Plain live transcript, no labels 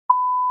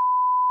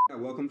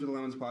Welcome to the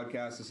Lemons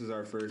Podcast. This is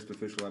our first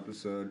official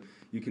episode.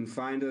 You can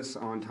find us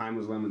on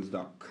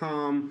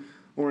timelesslemons.com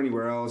or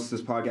anywhere else.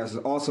 This podcast is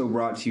also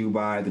brought to you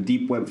by the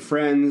Deep Web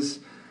Friends.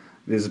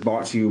 This is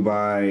brought to you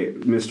by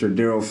Mr.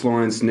 Daryl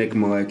Florence, Nick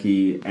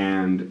Malecki,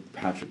 and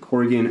Patrick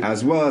Corrigan,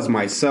 as well as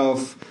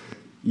myself,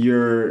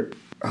 your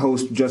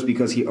host just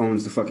because he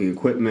owns the fucking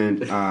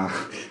equipment,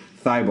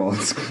 Thibault.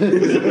 So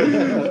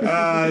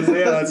yeah,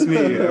 that's me.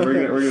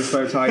 We're gonna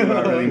start talking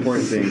about really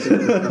important things.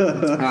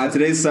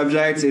 Today's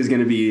subject is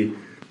going to be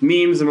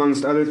memes,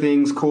 amongst other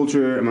things,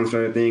 culture, amongst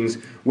other things,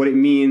 what it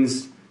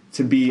means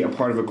to be a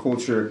part of a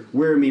culture,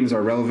 where memes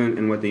are relevant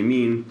and what they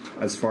mean,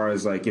 as far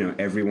as like, you know,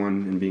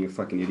 everyone and being a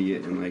fucking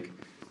idiot and like,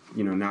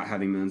 you know, not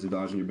having millions of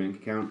dollars in your bank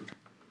account.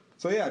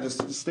 So yeah,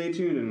 just stay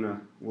tuned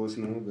and we'll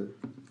listen a little bit.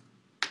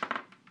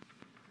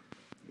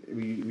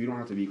 We don't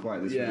have to be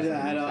quiet this week.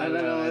 Yeah, I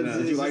know.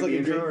 Did you like the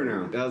intro or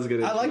no? That was a good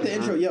intro. I like the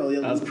intro. Yo.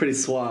 That was pretty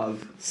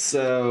suave.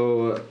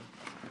 So,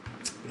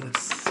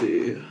 let's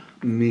see.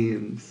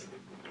 Memes.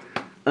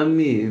 A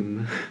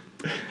meme.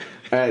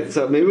 Alright,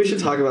 so maybe we should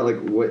talk about, like,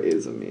 what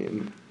is a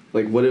meme?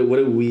 Like, what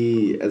do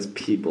we, as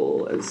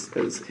people, as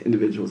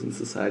individuals in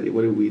society,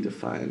 what do we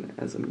define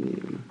as a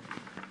meme?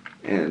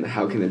 And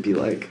how can it be,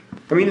 like...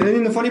 I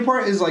mean, the funny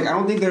part is, like, I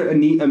don't think there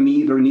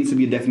needs to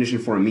be a definition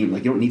for a meme.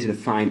 Like, you don't need to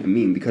define a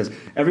meme because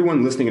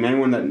everyone listening and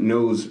anyone that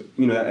knows,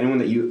 you know, anyone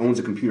that owns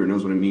a computer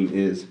knows what a meme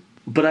is.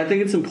 But I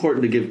think it's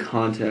important to give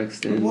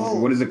context. And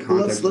what is the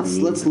context?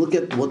 Let's look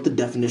at what the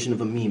definition of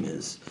a meme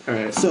is. All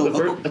right.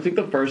 So I think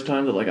the first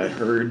time that I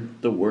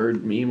heard the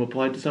word meme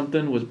applied to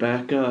something was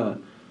back.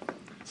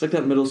 It's like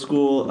that middle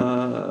school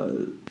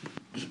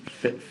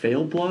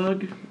fail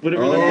blog,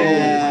 whatever. Oh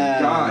that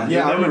is. God!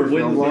 Yeah, I remember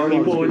fail blog.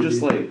 People would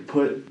just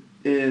put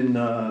in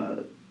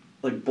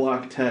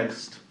block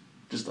text.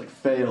 Just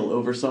fail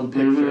over some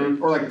picture.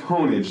 Mm-hmm. Or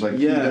pwnage,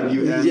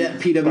 PWN. Yeah,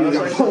 PWN.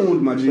 Got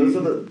pwned, my G. Those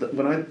are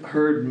when I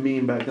heard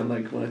meme back then,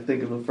 when I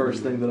think of the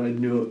first thing that I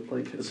knew,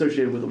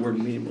 associated with the word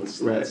meme was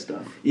that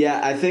stuff.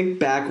 Yeah, I think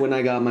back when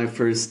I got my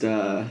first,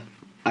 I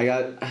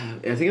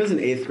think it was in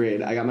 8th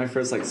grade, I got my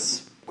first,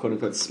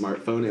 quote-unquote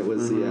smartphone. It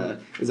was it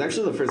was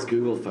actually the first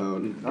Google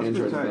phone,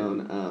 Android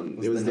phone.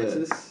 It was the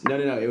Nexus? No,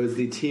 it was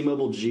the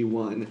T-Mobile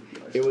G1.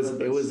 It was a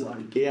really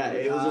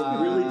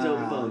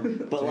dope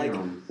phone. But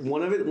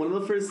one of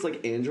the first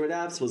Android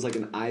apps was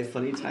an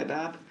iFunny type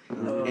app,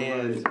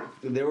 and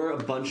there were a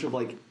bunch of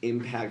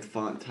impact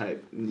font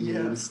type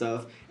meme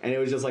stuff, and it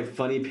was just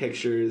funny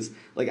pictures.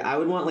 I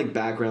would want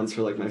backgrounds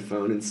for my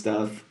phone and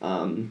stuff.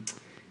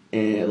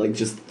 And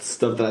just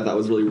stuff that I thought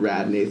was really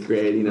rad in 8th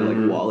grade, you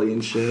know, Wall-E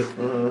and shit.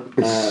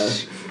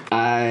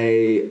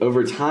 I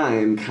over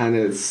time kind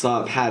of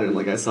saw a pattern.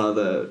 I saw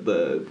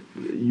the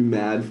you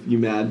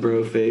mad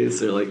bro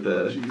face, or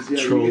the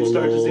troll. You can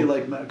start to see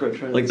macro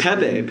trends.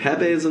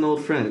 Pepe is an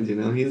old friend. You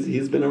know,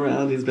 he's been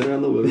around. He's been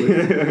around the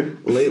woodwork.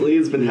 Lately,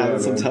 he's been having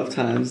some tough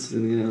times,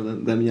 and you know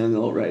them young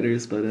alt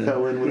writers. But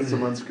fell in with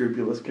some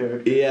unscrupulous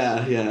characters.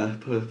 Yeah.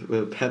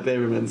 Pepe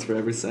remains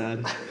forever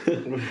sad.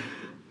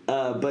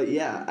 But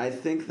yeah, I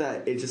think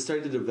that it just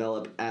started to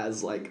develop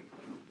as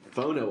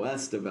Phone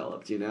OS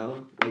developed, you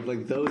know,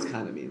 those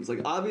kind of memes.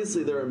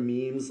 Obviously there are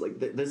memes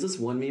there's this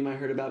one meme I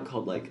heard about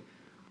called I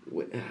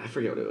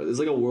forget what it was.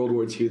 It was a World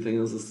War II thing. It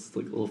was this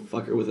little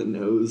fucker with a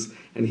nose,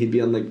 and he'd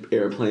be on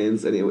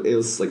airplanes, and it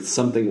was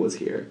something was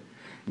here.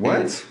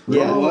 What?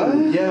 Yeah.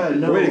 What? Yeah,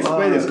 no. Wait,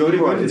 explain this. Go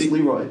Leroy. to It's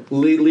Leroy.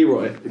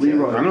 Leroy.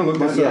 I'm gonna look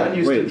this My up. dad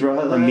used to draw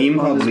a meme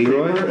on called his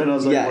Leroy? paper, and I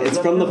was Yeah, what is it's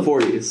that from the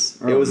 40s.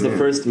 Oh, it was man. the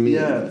first meme.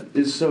 Yeah,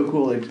 it's so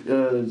cool.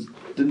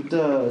 Didn't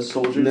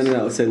soldiers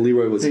No. Say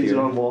Leroy was painted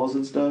here. on walls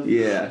and stuff?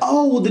 Yeah.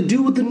 Oh, the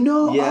dude with the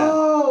nose. Yeah.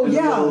 Oh, And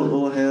yeah.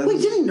 little hands. Wait,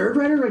 didn't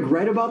Nerdwriter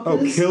write about Oh,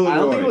 this? Kilroy. I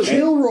don't think it was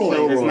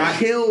Kilroy. It's not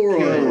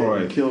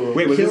Kilroy. Kilroy.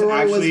 Wait, was this Kilroy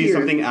was actually here.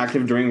 something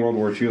active during World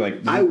War II?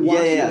 I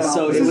watched it. Yeah.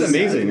 So This is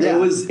amazing.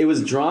 Yeah. It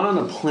was drawn on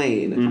a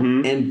plane,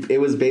 and it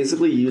was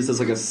basically used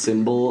as a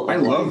symbol. I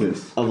love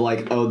this.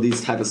 Of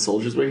these type of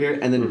soldiers were here,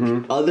 and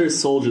then other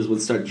soldiers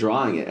would start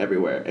drawing it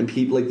everywhere, and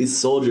people these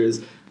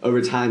soldiers over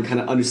time kind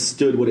of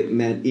understood what it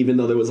meant, even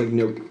though there was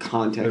no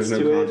context.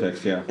 There's no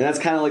context, yeah. And that's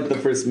kind of the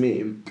first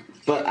meme.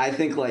 But I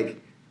think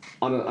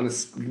on a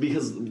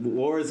because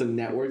war is a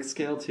network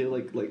scale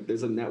too.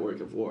 There's a network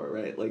of war,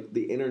 right?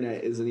 The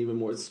internet is an even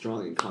more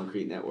strong and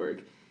concrete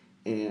network.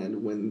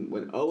 And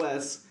when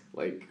OS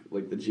like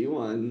the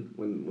G1,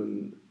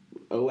 when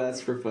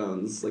OS for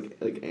phones like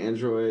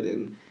Android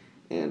and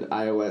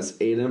iOS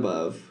 8 and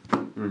above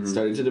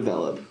started to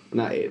develop,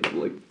 not 8,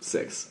 but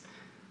 6.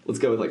 Let's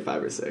go with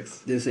 5 or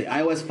 6. Did it say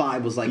iOS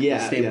 5 was the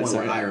standpoint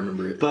where I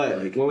remember it.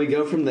 But when we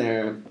go from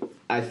there,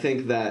 I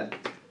think that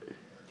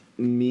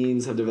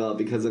memes have developed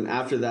because then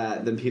after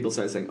that, then people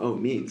start saying, oh,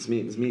 memes,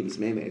 memes.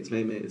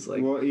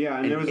 Well, yeah,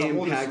 and there was a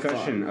whole impact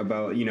discussion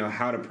about, you know,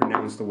 how to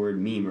pronounce the word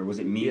meme, or was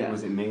it meme or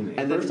was it meme?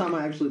 And the first time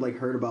I actually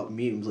heard about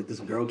memes, this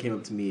girl came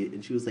up to me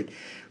and she was like,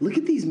 look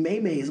at these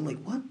memes. I'm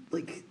like, what?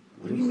 What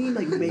do you mean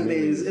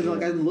memes?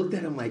 And I looked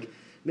at him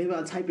maybe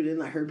I'll type it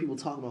in. I heard people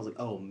talking. I was like,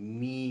 oh,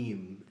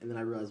 meme. And then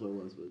I realized what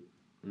it was.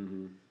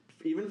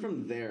 But even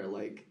from there,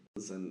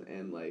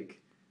 and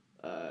like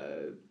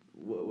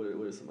what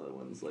are some other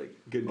ones like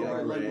Good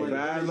Guy like Ray.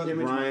 Bad Luck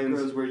image Brian's.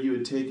 macros where you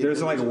would take it.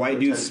 There's like a white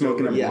dude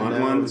smoking a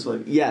blunt one.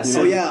 Like, Yeah,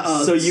 so,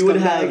 so you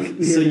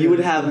would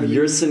have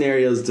your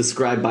scenarios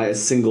described by a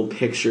single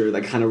picture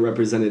that kind of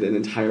represented an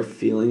entire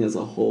feeling as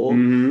a whole.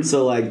 Mm-hmm.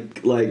 So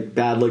like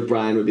Bad Luck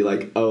Brian would be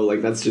like, oh,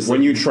 like that's just when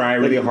like, you try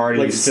really hard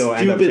and you still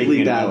end up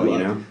taking an L, you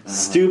know?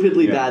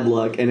 Stupidly Yeah. bad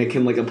luck, and it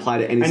can like apply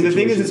to any And the situation.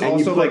 thing is, it's And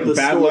you also put like the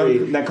bad story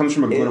luck that comes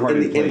from a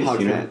good-hearted place,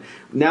 impact you know? fan.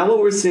 Now what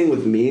we're seeing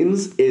with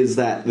memes is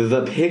that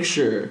the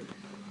picture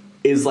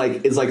is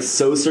like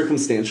so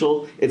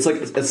circumstantial. It's like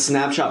a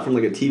snapshot from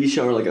like a TV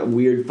show or like a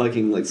weird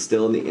fucking like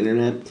still on the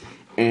internet,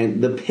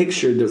 and the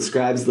picture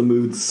describes the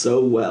mood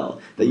so well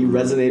that you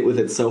resonate with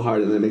it so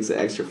hard, and it makes it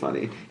extra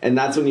funny. And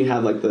that's when you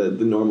have like the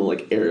normal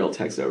like Arial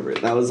text over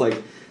it. That was like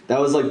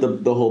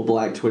the whole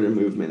Black Twitter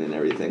movement and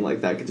everything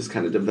like that could just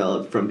kind of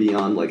develop from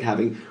beyond like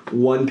having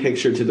one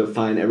picture to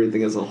define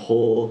everything as a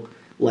whole.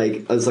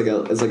 Like it's like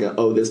a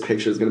oh, this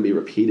picture is going to be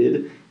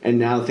repeated, and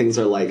now things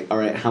are like, all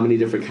right, how many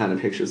different kind of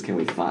pictures can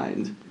we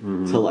find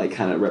to like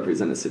kind of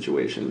represent a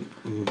situation?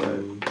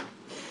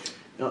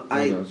 No,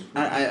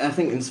 I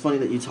think it's funny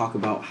that you talk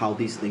about how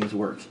these things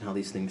work and how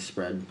these things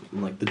spread.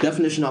 And like the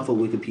definition off of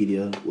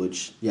Wikipedia,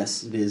 which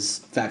yes, it is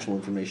factual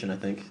information, I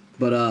think.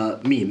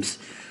 But memes.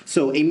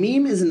 So a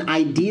meme is an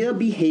idea,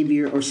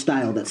 behavior, or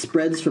style that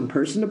spreads from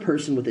person to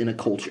person within a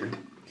culture.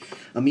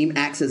 A meme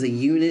acts as a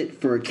unit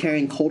for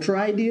carrying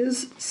cultural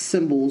ideas,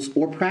 symbols,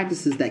 or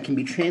practices that can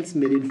be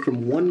transmitted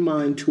from one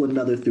mind to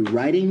another through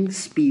writing,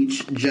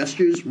 speech,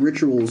 gestures,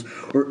 rituals,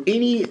 or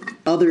any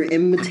other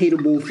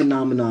imitatable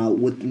phenomena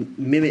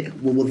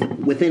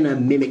within a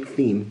mimic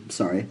theme.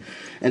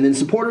 And then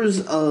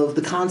supporters of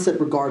the concept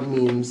regard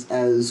memes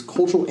as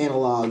cultural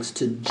analogs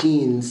to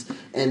genes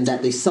and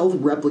that they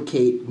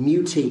self-replicate,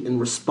 mutate, and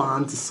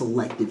respond to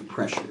selective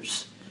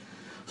pressures.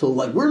 So,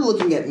 like, we're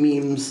looking at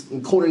memes,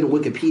 according to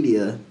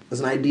Wikipedia, as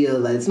an idea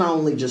that it's not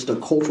only just a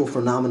cultural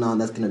phenomenon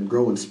that's going to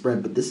grow and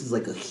spread, but this is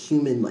like a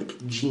human,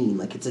 like, gene.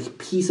 Like, it's a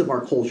piece of our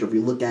culture. If we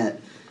look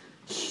at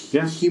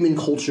human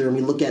culture and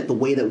we look at the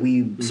way that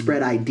we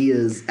spread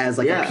ideas as,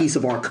 like, a piece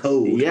of our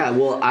code. Yeah,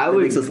 well,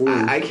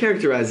 I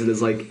characterize it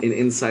as, like, an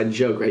inside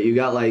joke, right? You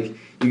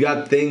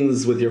got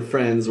things with your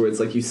friends where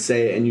it's like you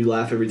say it and you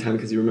laugh every time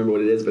because you remember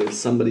what it is, but if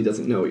somebody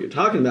doesn't know what you're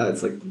talking about,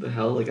 it's like, what the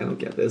hell? Like, I don't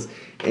get this.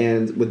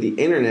 And with the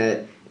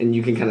internet, and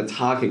you can kind of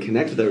talk and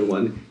connect with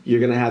everyone, you're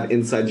going to have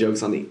inside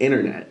jokes on the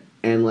internet.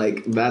 And,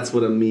 like, that's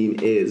what a meme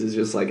is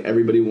just, like,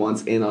 everybody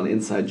wants in on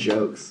inside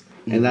jokes.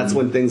 And that's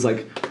when things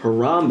like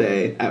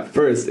Harambe, at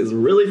first, is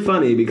really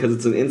funny because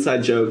it's an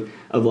inside joke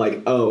of,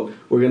 like, oh,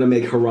 we're going to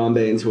make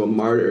Harambe into a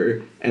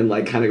martyr and,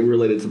 like, kind of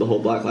relate it to the whole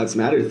Black Lives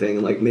Matter thing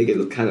and, like, make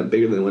it kind of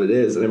bigger than what it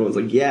is. And everyone's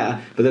like, yeah.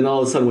 But then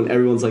all of a sudden when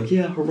everyone's like,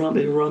 yeah,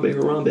 Harambe, Harambe,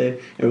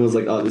 Harambe, everyone's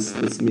like, oh,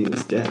 this meme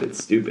is dead.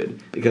 It's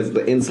stupid. Because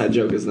the inside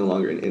joke is no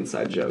longer an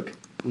inside joke.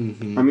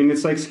 Mm-hmm. I mean,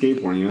 it's like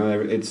skateboarding, you know,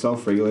 it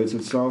self-regulates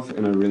itself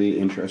in a really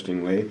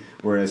interesting way,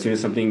 where as soon as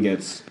something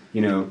gets,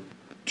 you know,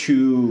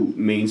 too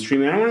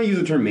mainstream, and I don't want to use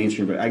the term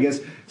mainstream, but I guess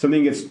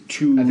something gets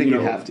too, I think you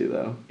have to,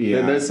 though.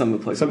 Yeah. There's some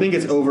places. Something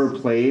gets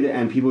overplayed,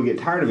 and people get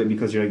tired of it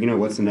because you're like, you know,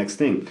 what's the next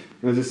thing?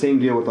 And it's the same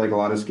deal with, like, a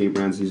lot of skate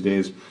brands these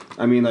days.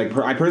 I mean, like,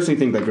 I personally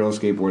think that Girl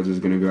Skateboards is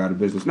going to go out of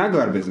business. Not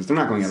go out of business. They're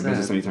not going out of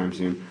business anytime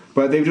soon.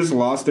 But they've just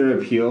lost their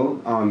appeal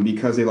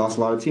because they lost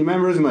a lot of team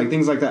members, and, like,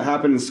 things like that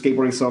happen, and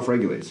skateboarding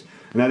self-regulates.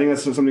 And I think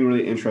that's something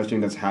really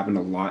interesting that's happened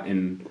a lot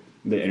in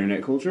the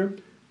internet culture,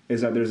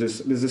 is that there's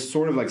this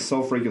sort of, like,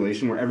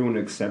 self-regulation where everyone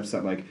accepts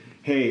that, like,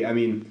 hey, I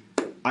mean,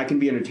 I can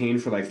be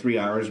entertained for, like, 3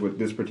 hours with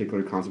this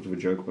particular concept of a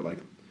joke, but, like,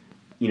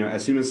 you know,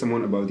 as soon as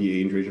someone above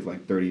the age range of,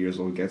 like, 30 years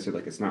old gets it,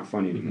 like, it's not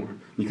funny anymore.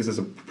 Because there's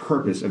a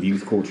purpose of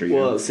youth culture, you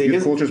know? See,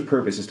 youth culture's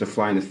purpose is to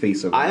fly in the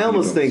face of I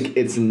almost adults. think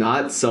it's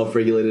not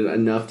self-regulated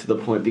enough to the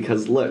point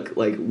because, look,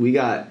 like, we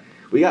got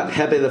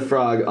Pepe the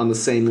Frog on the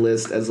same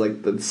list as,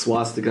 like, the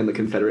swastika and the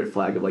Confederate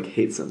flag of, like,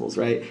 hate symbols,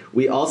 right?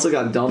 We also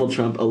got Donald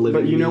Trump, a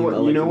living But you know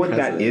meme, what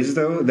that is,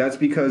 though? That's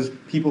because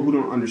people who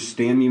don't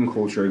understand meme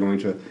culture are going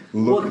to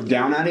look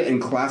down at it and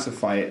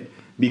classify it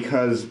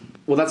because...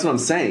 Well, that's what I'm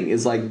saying.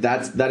 Is like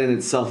that in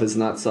itself is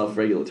not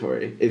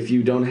self-regulatory. If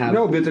you don't have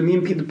but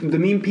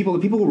the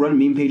people who run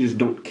meme pages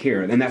don't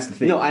care, and that's the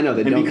thing. No, I know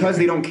they don't. And because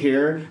they don't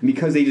care,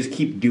 because they just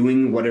keep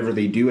doing whatever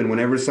they do, and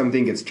whenever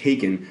something gets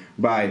taken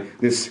by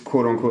this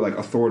quote unquote like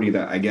authority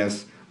that I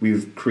guess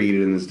we've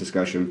created in this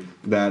discussion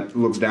that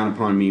looks down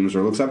upon memes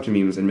or looks up to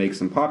memes and makes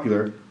them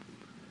popular,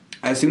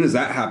 as soon as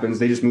that happens,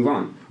 they just move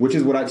on, which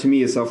is what to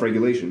me is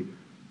self-regulation.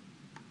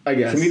 I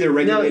guess. To me, they're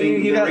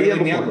regulating.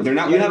 They're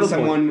not letting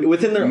someone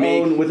within their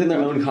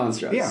own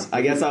constructs. Yeah.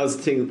 I guess I was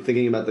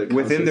thinking about the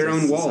within their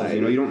own walls. Society.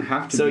 You know, you don't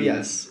have to. So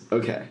yes,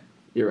 okay,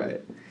 you're right.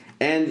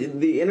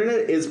 And the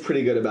internet is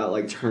pretty good about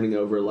like turning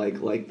over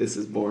like this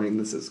is boring,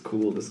 this is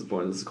cool, this is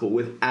boring, this is cool,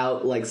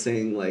 without like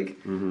saying like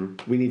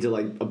we need to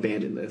like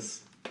abandon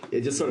this.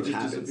 It just sort of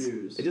happens.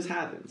 Disappears. It just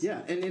happens.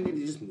 Yeah, and it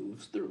just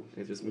moves through.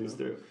 It just moves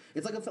through.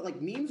 It's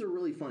like memes are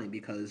really funny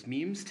because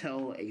memes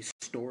tell a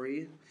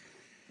story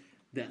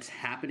that's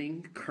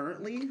happening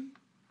currently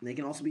And they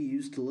can also be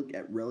used to look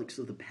at relics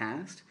of the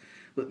past.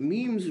 But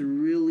memes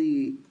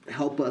really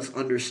help us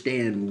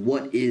understand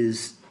what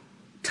is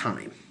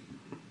time.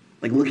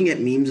 Like, looking at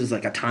memes as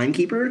like a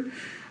timekeeper,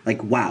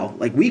 like, wow.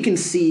 Like, we can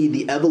see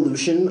the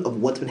evolution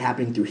of what's been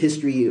happening through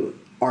history,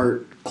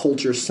 art,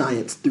 culture,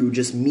 science, through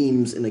just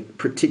memes in a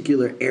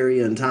particular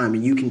area and time.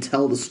 And you can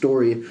tell the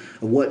story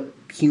of what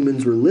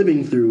humans were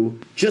living through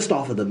just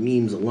off of the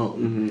memes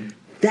alone.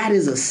 That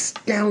is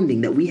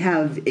astounding that we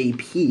have a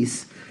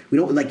piece. We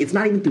don't, like, it's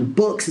not even through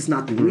books, it's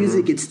not through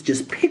music, it's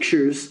just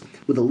pictures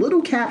with a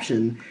little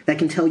caption that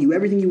can tell you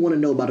everything you want to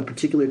know about a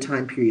particular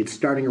time period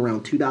starting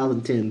around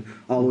 2010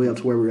 all the way up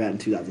to where we're at in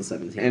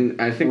 2017.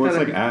 And I think it's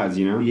like ads,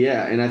 you know?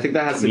 Yeah, and I think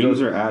that has to Memes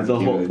go are ads the at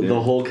the end of the day.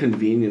 whole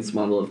convenience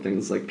model of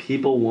things. Like,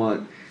 people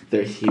want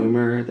their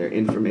humor, their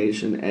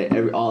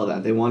information, all of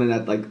that. They want it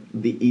at, like,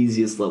 the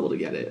easiest level to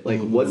get it.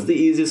 Like, what's the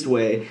easiest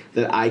way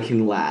that I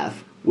can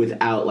laugh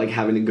without, like,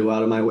 having to go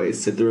out of my way,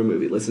 sit through a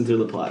movie, listen through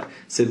the plot,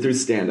 sit through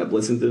stand-up,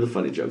 listen through the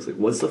funny jokes? Like,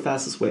 what's the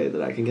fastest way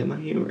that I can get my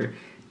humor?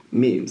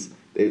 Memes.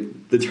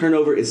 The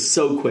turnover is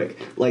so quick.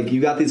 Like,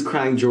 you got these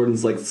crying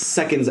Jordans, like,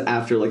 seconds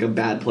after, like, a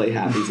bad play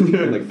happens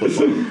in, like,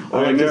 football.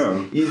 Or, like, I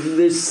know.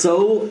 They're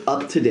so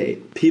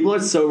up-to-date. People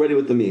are so ready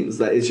with the memes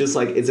that it's just,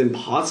 like, it's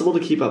impossible to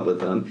keep up with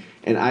them.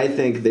 And I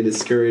think they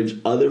discourage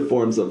other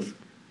forms of,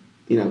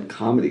 you know,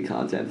 comedy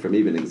content from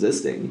even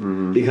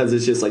existing. Because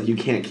it's just, like, you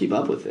can't keep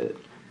up with it.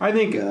 I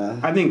think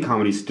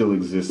comedy still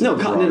exists. No,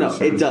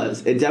 it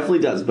does. It definitely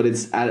does. But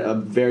it's at a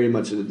very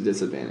much at a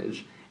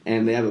disadvantage.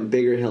 And they have a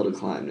bigger hill to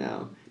climb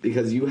now.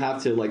 Because you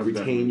have to, like,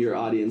 retain your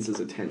audience's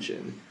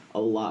attention a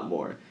lot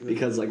more.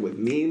 Because, like, with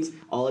memes,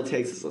 all it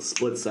takes is a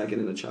split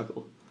second and a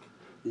chuckle.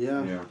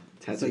 Yeah.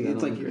 It's like you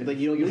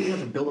don't even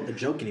have to build up the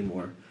joke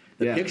anymore.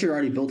 The picture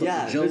already built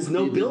up the joke. There's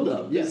no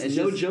build-up. Yeah, there's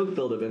no joke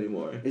build-up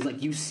anymore. It's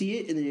like you see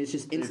it and then it's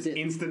just instant.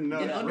 It's instant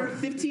nut. In under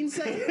 15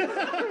 seconds.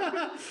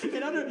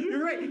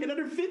 You're right. In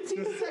under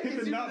 15 seconds.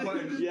 Hit the nut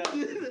button. Yeah.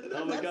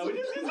 Oh my god.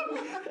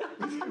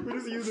 We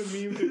just use a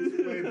meme to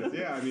explain this.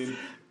 Yeah, I mean,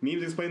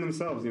 memes explain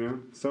themselves, you know?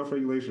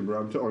 Self-regulation, bro.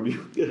 I'm telling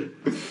you.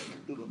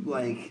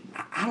 Like,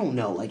 I don't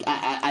know. Like,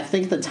 I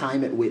think the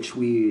time at which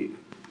we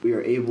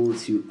are able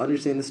to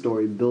understand the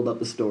story, build up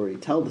the story,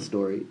 tell the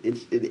story,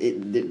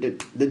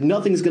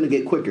 nothing's going to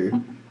get quicker.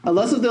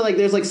 Unless if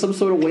there's like some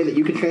sort of way that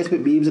you can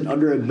transmit memes in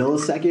under a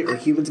millisecond, or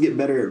humans get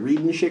better at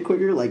reading shit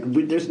quicker. Like,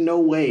 there's no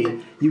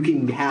way you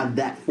can have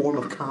that form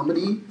of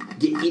comedy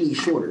get any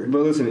shorter.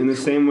 But listen, in the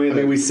same way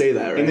that we say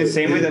that, right? In the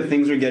same way that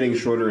things are getting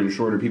shorter and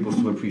shorter, people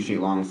still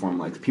appreciate long form.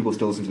 Like, people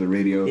still listen to the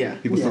radio. Yeah.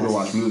 People still go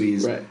watch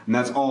movies. Right. And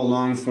that's all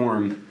long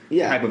form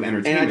type of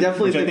entertainment. And I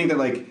definitely think that,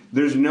 like,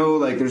 there's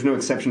no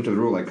exception to the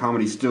rule. Like,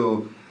 comedy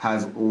still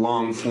has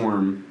long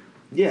form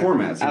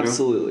formats. You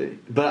absolutely. know?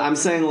 But I'm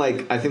saying,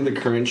 like, I think the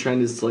current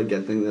trend is to, like,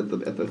 get things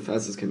at the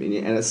fastest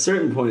convenient. And at a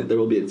certain point, there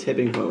will be a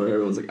tipping point where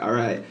everyone's like, all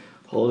right,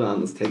 hold on,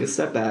 let's take a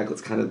step back.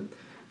 Let's kind of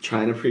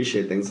try and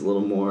appreciate things a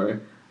little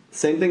more.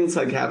 Same thing's,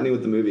 like, happening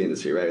with the movie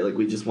industry, right? Like,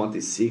 we just want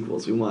these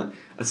sequels. We want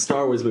a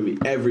Star Wars movie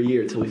every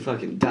year till we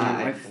fucking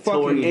die.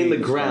 Till we're in the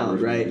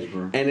ground, right?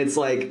 Movies, and it's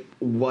like,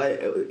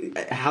 what?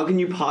 How can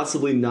you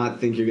possibly not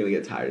think you're going to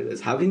get tired of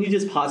this? How can you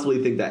just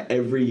possibly think that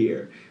every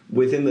year,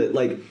 within the,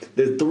 like,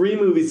 there's 3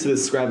 movies to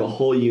describe a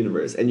whole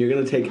universe, and you're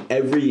going to take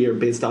every year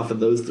based off of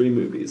those 3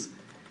 movies?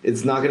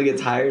 It's not going to get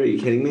tired? Are you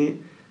kidding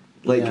me?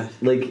 Like,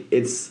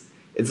 it's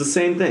the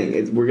same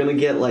thing. We're going to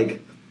get,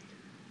 like...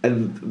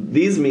 And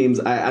these memes,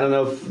 I don't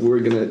know if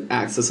we're going to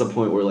access a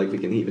point where, like, we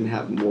can even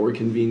have more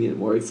convenient,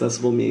 more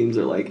accessible memes,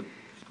 or, like,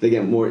 they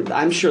get more...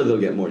 I'm sure they'll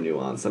get more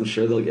nuanced. I'm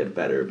sure they'll get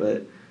better,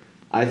 but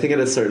I think at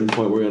a certain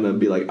point we're going to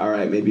be like, all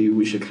right, maybe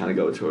we should kind of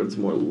go towards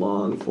more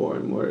long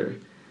form, more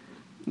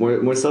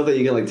stuff that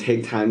you can, like,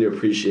 take time to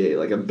appreciate.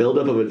 Like, a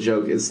build-up of a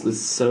joke is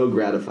so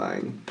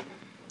gratifying.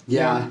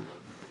 Yeah.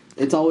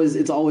 It's always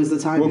the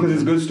time. Well, because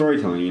it's good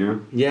storytelling, you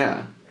know?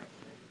 Yeah.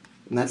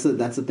 And that's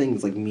the thing.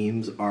 It's like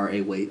memes are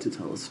a way to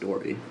tell a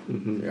story.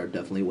 They are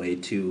definitely a way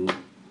to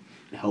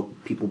help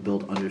people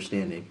build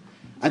understanding.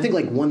 I think,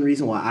 like, one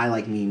reason why I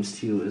like memes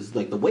too is,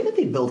 like, the way that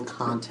they build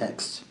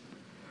context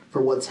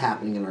for what's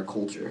happening in our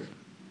culture.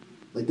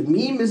 Like, the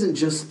meme isn't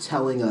just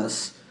telling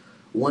us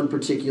one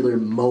particular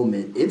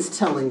moment. It's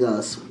telling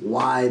us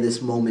why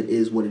this moment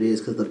is what it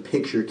is, because the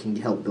picture can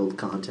help build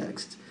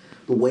context.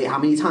 The way, how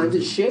many times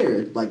it's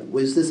shared, like,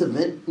 was this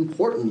event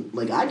important?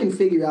 Like, I can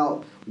figure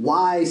out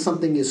why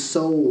something is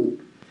so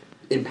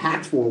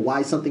impactful, or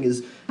why something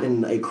is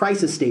in a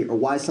crisis state, or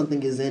why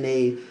something is in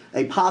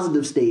a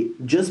positive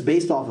state, just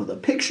based off of the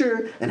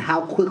picture and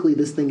how quickly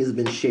this thing has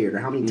been shared, or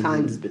how many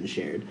times it's been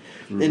shared.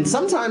 And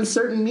sometimes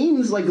certain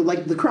memes, like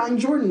the crying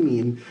Jordan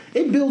meme,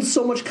 it builds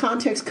so much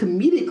context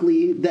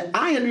comedically that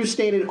I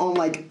understand it on,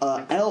 like,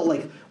 L,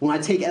 like, when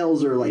I take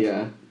L's, or, like,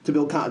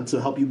 to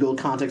help you build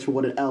context for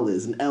what an L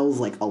is. An L's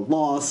like a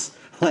loss,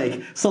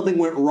 like something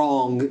went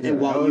wrong, and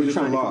while you're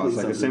trying to complete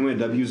like, the same way a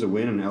W is a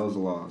win and L is a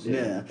loss.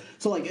 Yeah.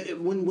 So, like,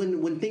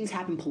 when things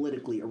happen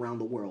politically around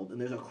the world, and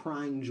there's a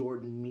crying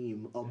Jordan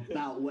meme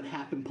about what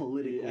happened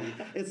politically,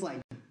 it's like,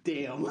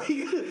 damn, like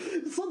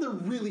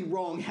something really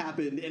wrong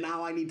happened, and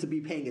now I need to be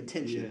paying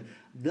attention.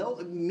 Though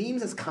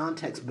memes as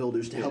context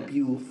builders to help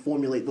you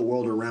formulate the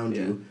world around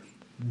you.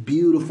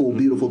 Beautiful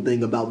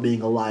thing about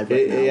being alive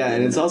right now. Yeah,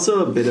 and it's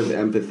also a bit of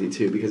empathy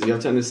too, because you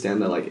have to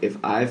understand that like if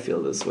I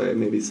feel this way,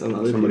 maybe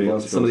somebody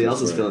else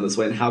is feeling this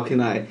way, and how can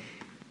I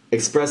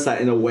express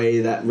that in a way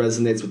that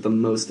resonates with the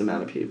most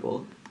amount of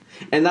people?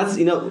 And that's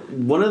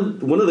one of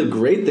the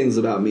great things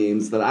about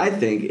memes that I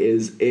think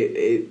is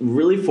it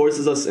really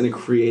forces us in a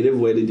creative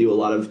way to do a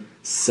lot of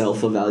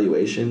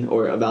self-evaluation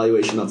or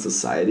evaluation on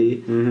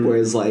society.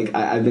 Whereas like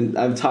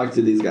I've talked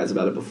to these guys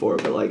about it before,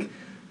 but like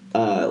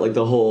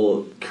the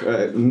whole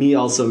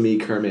me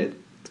Kermit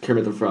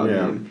the Frog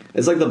meme.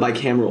 It's like the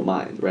bicameral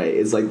mind, right?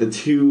 It's like the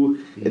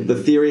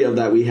theory of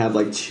that we have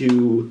like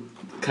two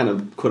kind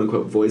of quote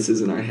unquote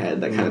voices in our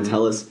head that kind of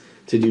tell us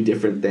to do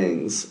different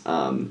things.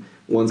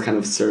 One's kind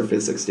of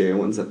surface exterior,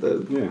 one's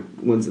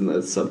in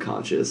the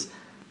subconscious.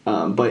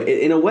 But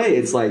in a way,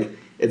 it's like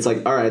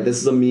all right, this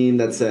is a meme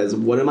that says,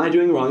 what am I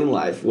doing wrong in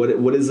life?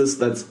 What is this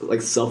that's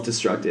like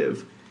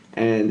self-destructive?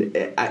 And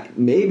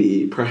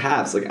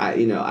perhaps, like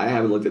I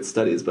haven't looked at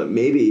studies, but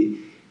maybe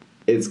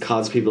it's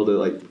caused people to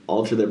like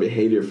alter their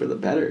behavior for the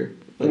better.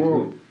 Like,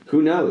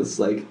 who knows?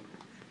 Like,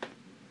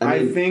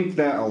 I think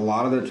that a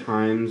lot of the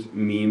times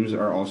memes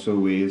are also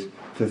ways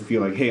to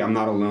feel like, hey, I'm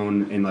not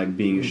alone in like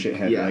being a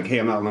shithead. Yeah. Like, hey,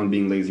 I'm not alone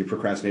being lazy,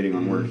 procrastinating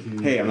on work.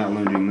 Hey, I'm not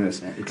alone doing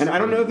this. And I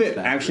don't know if it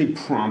actually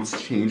prompts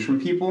change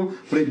from people,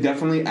 but it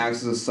definitely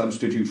acts as a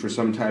substitute for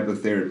some type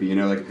of therapy.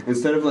 Like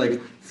instead of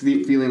like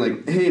feeling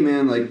like, hey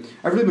man, like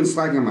I've really been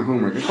slacking on my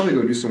homework, I should probably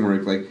go do some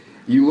work. Like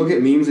you look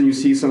at memes and you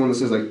see someone that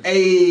says like,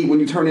 hey, when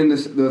you turn in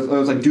this,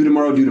 it's like do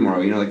tomorrow.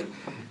 Like,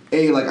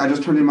 hey, like I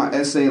just turned in my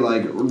essay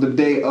like the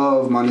day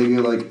of, my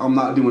nigga. Like I'm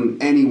not doing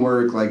any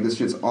work. Like this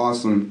shit's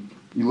awesome.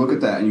 You look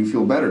at that and you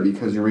feel better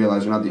because you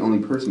realize you're not the only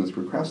person that's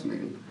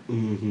procrastinating.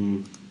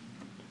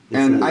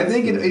 And I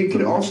think it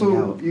could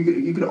also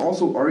you could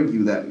also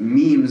argue that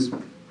memes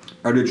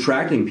are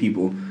detracting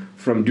people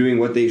from doing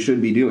what they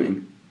should be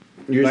doing.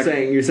 You're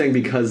saying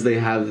because they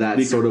have that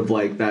sort of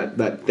like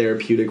that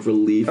therapeutic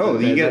relief. Oh,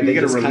 you get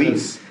a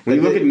release. When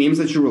you look at memes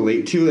that you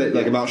relate to, that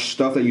like about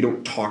stuff that you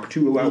don't talk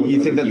to about.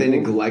 You think that they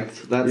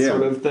neglect that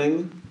sort of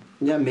thing?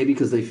 Yeah, maybe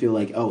because they feel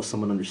like, oh,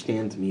 someone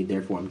understands me,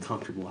 therefore I'm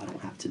comfortable. I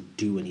don't have to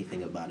do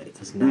anything about it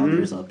because now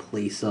there's a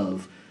place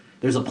of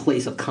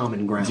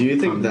common ground. Do you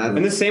think that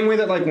in the same way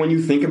that like when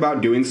you think about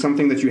doing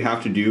something that you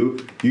have to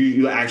do,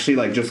 you actually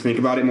like just think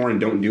about it more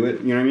and don't do it?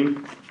 You know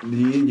what I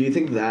mean? Do you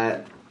think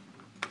that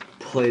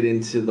played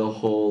into the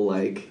whole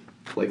like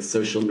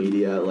social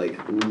media, like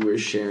we're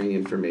sharing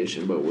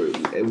information, but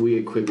we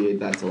equate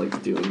that to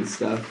like doing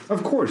stuff?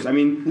 Of course, I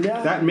mean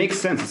that makes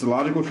sense. It's a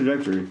logical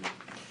trajectory.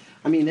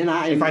 I mean,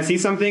 if I see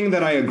something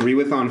that I agree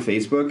with on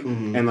Facebook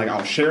and like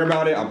I'll share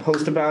about it, I'll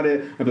post about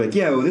it, I'll be like,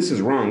 yo, this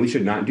is wrong. We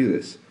should not do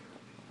this.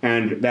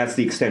 And that's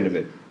the extent of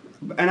it.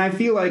 And I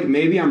feel like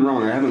maybe I'm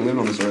wrong. I haven't lived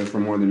on this earth for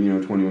more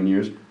than 21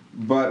 years.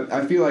 But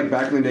I feel like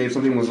back in the day, if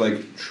something was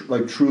like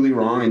truly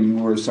wrong, and you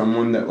were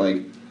someone that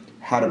like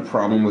had a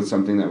problem with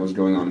something that was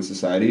going on in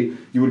society,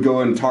 you would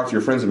go and talk to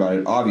your friends about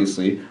it,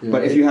 obviously. Yeah.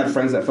 But if you had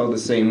friends that felt the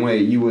same way,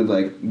 you would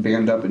like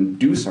band up and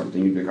do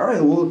something. You'd be like, all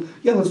right, well,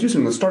 yeah, let's do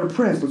something. Let's start a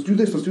press. Let's do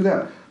this. Let's do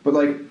that. But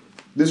like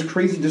this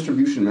crazy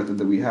distribution method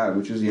that we have,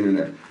 which is the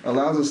internet,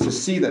 allows us to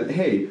see that,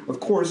 hey, of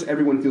course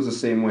everyone feels the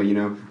same way,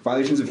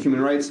 Violations of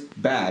human rights,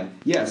 bad.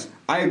 Yes,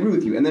 I agree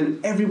with you. And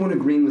then everyone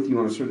agreeing with you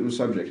on a certain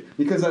subject.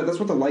 Because that's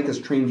what the like has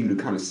trained you to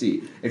kind of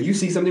see. If you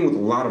see something with a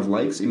lot of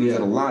likes, it means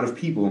that a lot of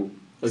people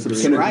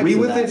can agree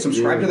with it,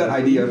 subscribe to that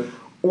idea,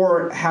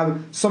 or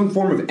have some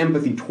form of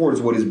empathy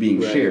towards what is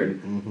being shared.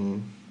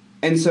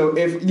 And so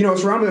if,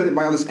 surrounded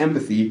by all this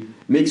empathy,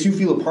 makes you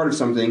feel a part of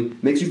something,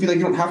 makes you feel like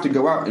you don't have to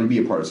go out and be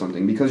a part of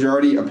something because you're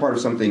already a part of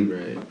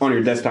something on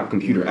your desktop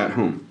computer at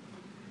home.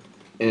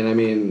 And I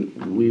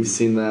mean, we've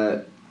seen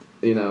that,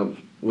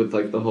 with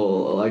like the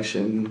whole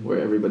election where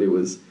everybody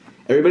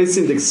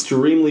seemed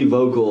extremely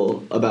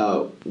vocal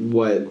about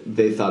what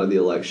they thought of the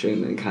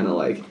election and kind of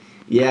like,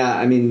 yeah,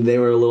 I mean, they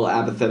were a little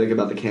apathetic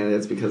about the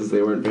candidates because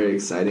they weren't very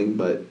exciting,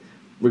 but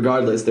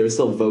regardless, they were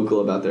still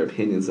vocal about their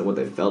opinions and what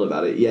they felt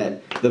about it.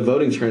 Yet the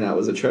voting turnout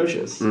was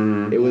atrocious.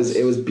 It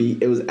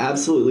was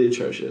absolutely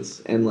atrocious.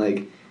 And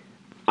like,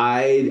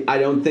 I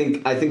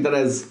think that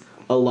has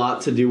a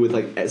lot to do with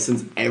like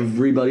since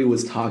everybody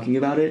was talking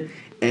about it,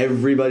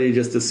 everybody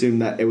just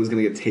assumed that it was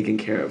going to get taken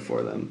care of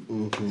for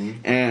them.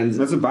 And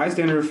that's a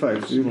bystander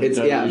effect.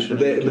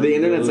 The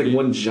internet's like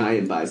one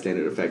giant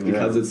bystander effect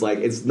because it's like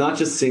it's not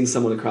just seeing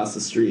someone across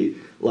the street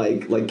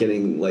like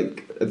getting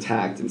like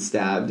attacked and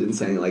stabbed and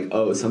saying like,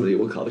 oh, somebody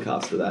will call the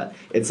cops for that.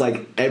 It's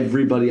like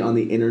everybody on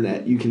the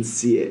internet, you can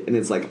see it, and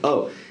it's like,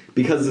 oh,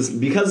 because this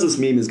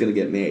meme is going to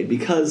get made,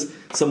 because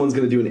someone's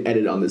going to do an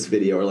edit on this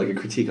video or like a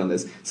critique on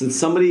this,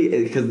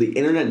 because the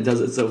internet does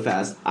it so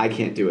fast, I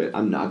can't do it.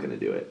 I'm not going to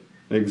do it.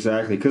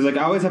 Exactly, because like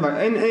I always have,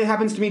 and it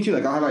happens to me too.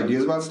 Like I'll have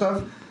ideas about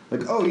stuff,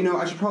 like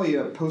I should probably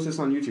post this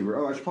on YouTube,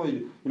 or I should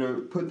probably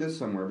put this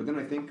somewhere. But then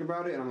I think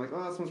about it, and I'm like,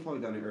 oh, someone's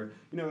probably done it, or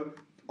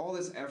all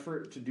this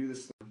effort to do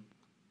this.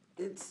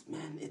 It's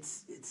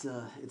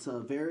a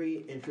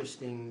very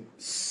interesting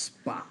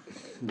spot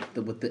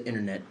with the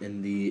internet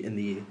and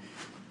the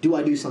do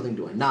I do something,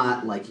 do I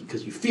not, like,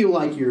 because you feel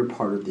like you're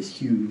part of this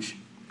huge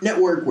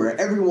network where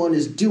everyone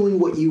is doing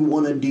what you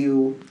want to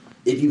do.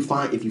 If you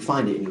find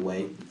it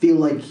anyway, feel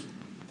like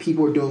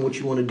people are doing what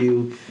you want to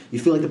do. You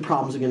feel like the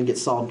problems are going to get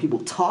solved. People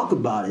talk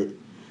about it,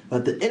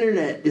 but the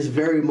internet is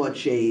very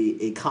much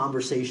a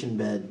conversation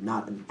bed,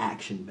 not an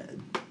action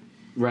bed.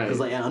 Right. Because,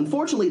 like,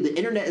 unfortunately, the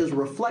internet is a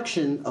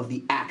reflection of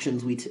the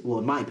actions well,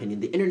 in my opinion,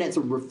 the internet's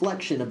a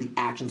reflection of the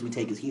actions we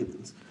take as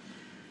humans.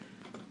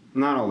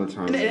 Not all the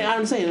time. And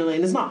I'm saying,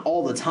 and it's not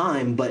all the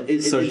time, but are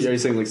you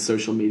saying like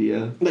social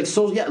media? Like,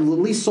 so yeah, at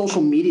least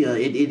social media,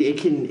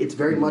 it's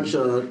very much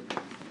a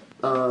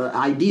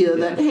idea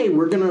that, hey,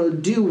 we're gonna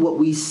do what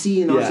we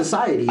see in our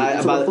society.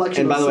 It's a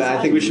reflection. And by of the way, society.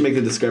 I think we should make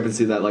the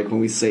discrepancy that, like, when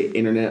we say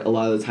internet, a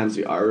lot of the times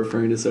we are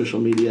referring to social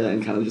media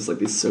and kind of just like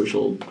these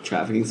social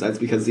trafficking sites,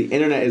 because the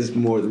internet is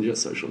more than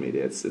just social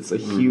media. It's a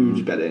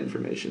huge bed of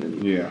information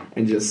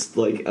and just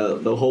like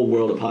the whole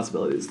world of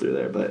possibilities through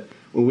there. But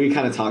when we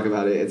kind of talk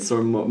about it, it's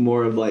sort of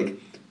more of like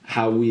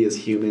how we as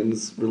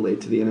humans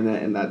relate to the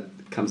internet, and that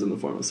comes in the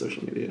form of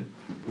social media.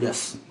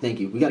 Yes, thank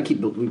you. We got to keep.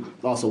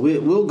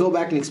 We'll go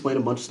back and explain a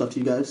bunch of stuff to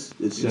you guys.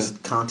 It's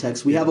just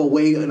context. We have a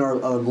way in our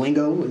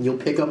lingo, and you'll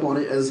pick up on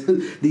it as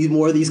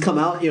more of these come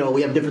out. You know,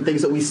 we have different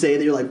things that we say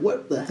that you're like,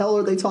 what the hell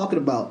are they talking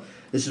about?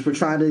 It's just we're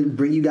trying to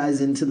bring you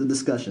guys into the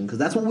discussion, because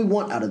that's what we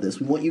want out of this.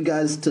 We want you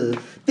guys to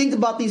think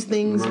about these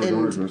things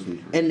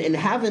and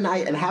have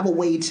a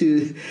way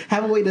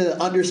to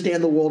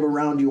understand the world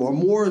around you, or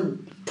more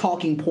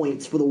talking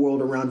points for the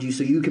world around you,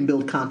 so you can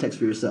build context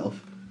for yourself.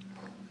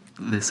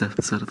 This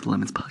episode of the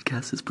Lemons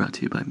Podcast is brought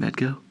to you by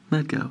Medgo.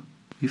 Medgo,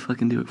 we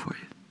fucking do it for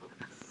you.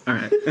 All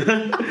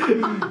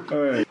right. All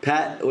right.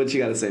 Pat, what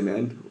you got to say,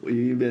 man?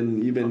 You've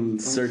been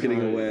circuiting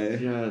sorry. away.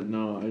 Yeah,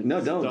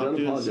 no.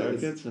 Don't apologize.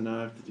 Circuits, and now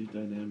I have to do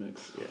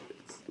dynamics. Yeah,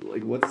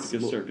 like what's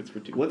circuits for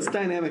two. What's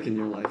dynamic in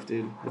your life,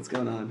 dude? What's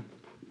going on?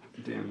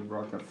 Damn, you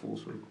brought that full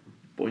circle.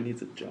 Boy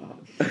needs a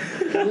job.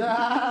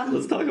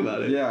 Let's talk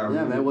about it. Yeah,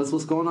 man.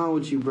 What's going on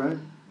with you, Brett?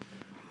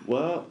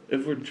 Well,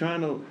 if we're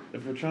trying to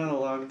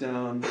lock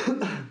down.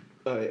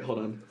 Oh wait, hold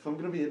on. If I'm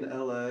gonna be in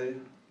LA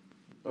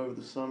over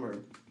the summer,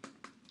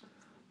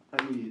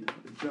 I need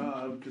a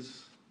job,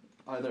 because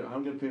either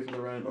I'm gonna pay for the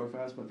rent, or if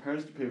I ask my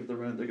parents to pay for the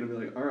rent, they're gonna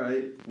be like, all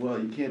right, well,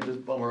 you can't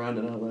just bum around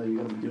in LA. You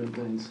gotta be doing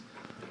things.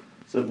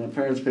 So if my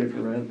parents pay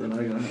for rent, then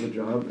I gotta have a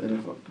job, and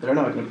if they're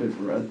not gonna pay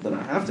for rent, then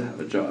I have to have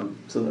a job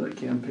so that I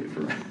can pay for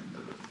rent.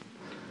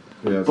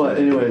 Yeah. But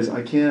anyways,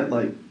 I can't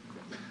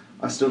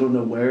I still don't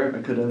know where.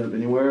 I could end up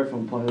anywhere if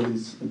I'm applying to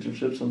these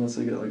internships, unless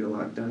I get like a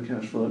lockdown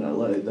cash flow in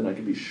LA. Then I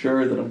can be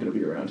sure that I'm going to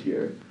be around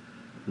here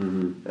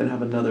and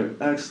have another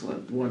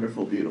excellent,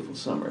 wonderful, beautiful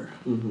summer.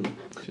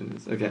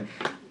 Okay,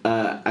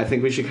 I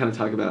think we should kind of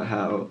talk about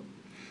how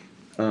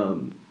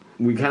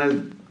we kind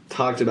of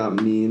talked about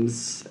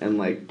memes and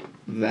like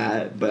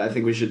that, but I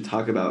think we should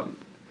talk about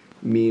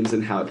memes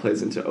and how it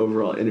plays into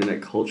overall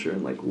internet culture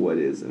and like what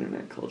is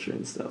internet culture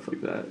and stuff like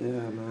that. Yeah,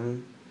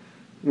 man.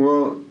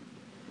 Well,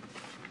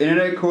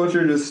 internet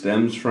culture just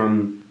stems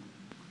from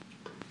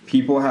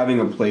people having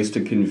a place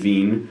to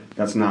convene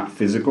that's not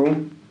physical.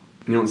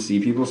 You don't see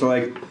people, so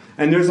like,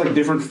 and there's like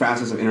different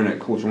facets of internet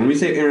culture. When we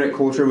say internet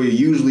culture, we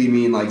usually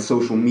mean like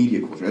social media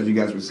culture, as you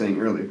guys were saying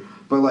earlier.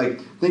 But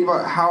like, think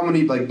about how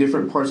many like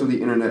different parts of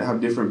the internet have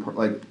different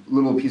like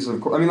little pieces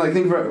of. I mean, like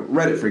think about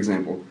Reddit, for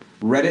example.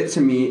 Reddit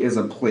to me is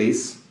a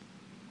place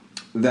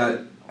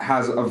that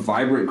has a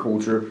vibrant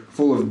culture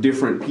full of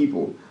different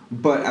people,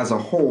 but as a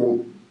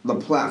whole, the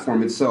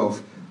platform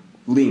itself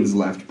leans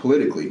left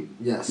politically.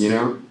 Yes. You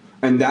know?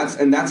 And that's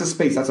a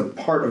space, that's a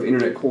part of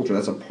internet culture,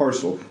 that's a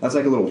parcel. That's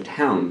like a little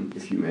town,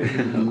 if you may.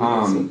 And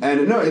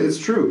no, it's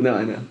true. No,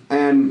 I know.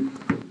 And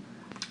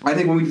I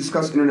think when we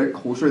discuss internet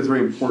culture, it's very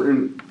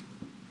important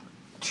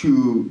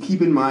to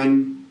keep in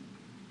mind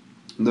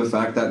the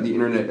fact that the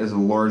internet is a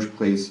large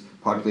place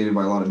populated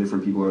by a lot of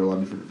different people with a lot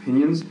of different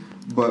opinions.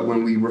 But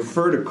when we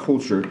refer to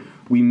culture,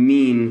 we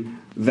mean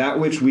that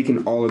which we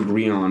can all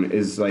agree on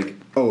is like,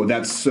 oh,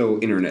 that's so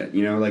internet,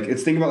 you know? Like,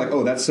 it's think about like,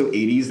 oh, that's so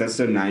 80s, that's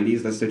so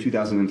 90s, that's so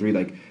 2003,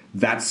 like,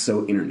 that's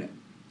so internet.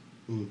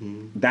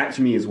 Mm-hmm. That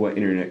to me is what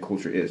internet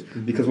culture is.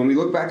 Mm-hmm. Because when we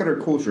look back at our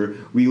culture,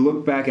 we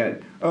look back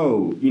at,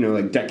 oh, you know,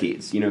 like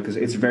decades, you know, because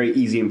it's very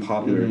easy and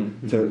popular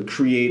to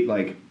create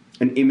like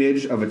an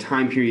image of a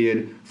time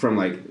period from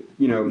like,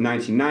 you know,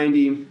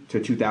 1990 to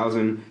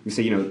 2000. You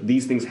say, you know,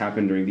 these things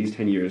happened during these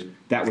 10 years.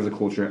 That was a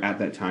culture at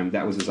that time.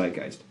 That was a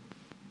zeitgeist.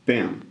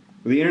 Bam.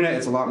 With the internet,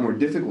 it's a lot more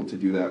difficult to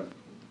do that.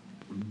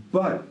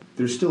 But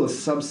there's still a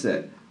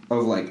subset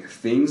of like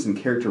things and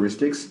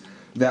characteristics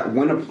that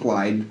when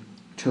applied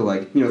to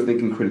like, you know,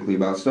 thinking critically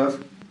about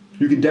stuff,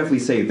 you could definitely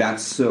say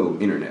that's so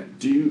internet.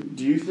 Do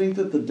you think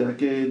that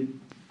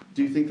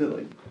do you think that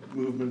like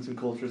movements and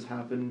cultures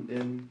happen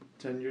in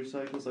 10-year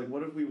cycles? Like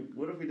what if we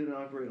didn't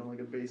operate on like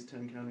a base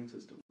 10 counting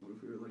system? What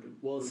if we were like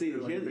Well, see,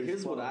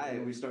 here's what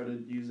we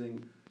started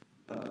using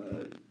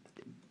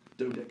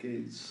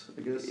decades,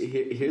 I guess.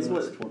 Here's No,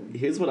 what it's 20.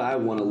 here's what I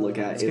want to look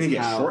at It's gonna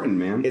get shortened,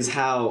 man. is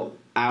how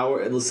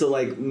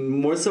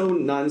more so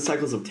not in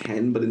cycles of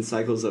 10 but in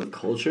cycles of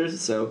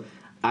cultures. So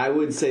I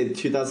would say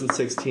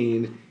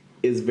 2016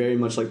 is very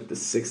much like the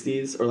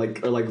 60s or like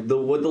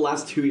what the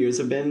last 2 years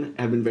have been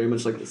very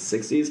much like the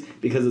 60s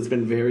because it's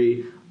been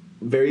very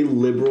very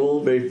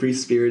liberal, very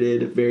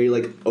free-spirited, very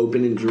like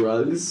open in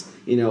drugs,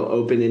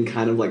 open in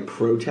kind of like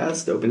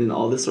protest, open in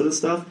all this sort of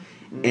stuff.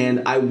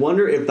 And I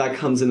wonder if that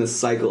comes in a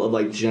cycle of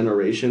like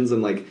generations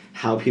and like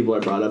how people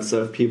are brought up.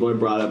 So if people are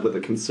brought up with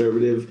a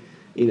conservative,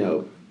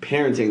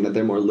 parenting, that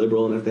they're more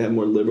liberal, and if they have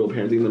more liberal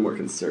parenting, they're more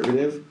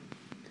conservative.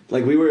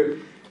 Like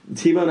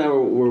Timo and I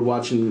were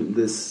watching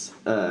this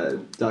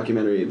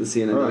documentary, the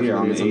CNN documentary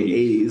on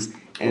the 80s.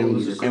 And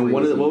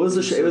what was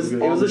the show? It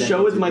was a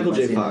show with Michael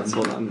J. Fox.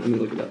 Hold on, let me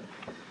look it up.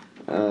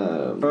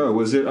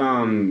 Was it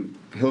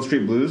Hill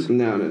Street Blues?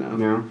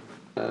 No.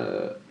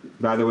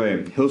 By the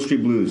way, Hill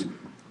Street Blues.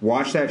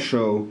 Watch that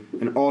show,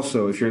 and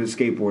also, if you're into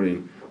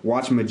skateboarding,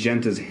 watch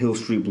Magenta's Hill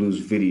Street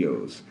Blues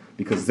videos.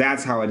 Because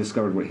that's how I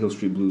discovered what Hill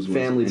Street Blues was.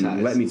 Family and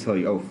Ties. Let me tell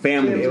you.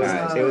 Family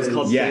Ties. It was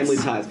called Family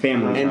Ties.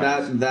 Family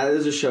Ties. And that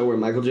is a show where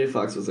Michael J.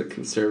 Fox was a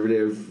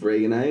conservative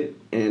Reaganite,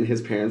 and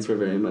his parents were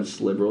very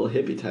much liberal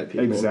hippie type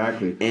people.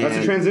 Exactly. That's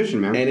a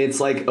transition, man. And it's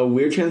like a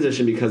weird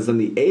transition because then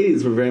the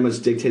 80s were very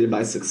much dictated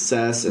by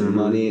success and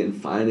money and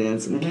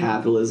finance and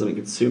capitalism and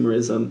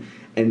consumerism.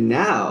 And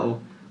now,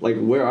 like,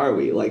 where are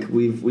we? Like,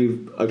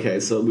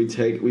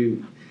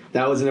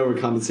 that was an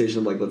overcompensation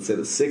of, like, let's say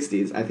the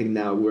 60s. I think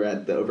now we're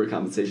at the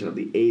overcompensation of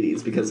the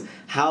 80s because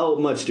how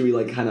much do we,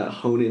 like, kind of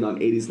hone in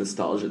on 80s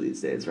nostalgia these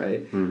days,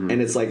 right? And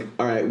it's like,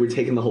 all right, we're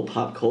taking the whole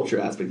pop culture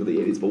aspect of the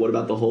 80s, but what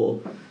about the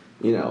whole,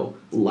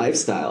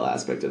 lifestyle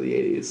aspect of the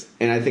 80s?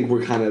 And I think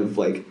we're kind of,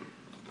 like,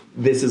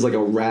 this is, like,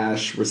 a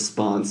rash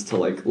response to,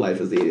 like, life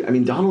as the 80s. I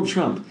mean, Donald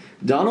Trump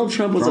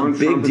was a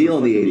big deal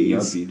in the 80s.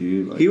 Yuppie,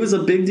 dude. Like, he was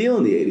a big deal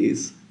in the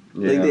 80s.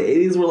 Yeah. Like, the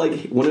 80s were,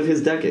 like, one of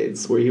his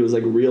decades where he was,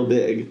 like, real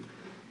big.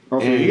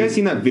 Also, have you guys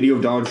seen that video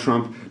of Donald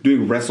Trump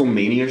doing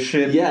WrestleMania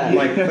shit? Yeah.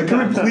 Like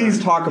can we please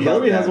talk about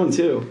Hillary that? has one,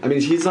 too. I mean,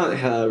 she's not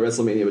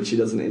WrestleMania, but she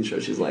does an intro.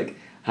 She's like,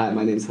 hi,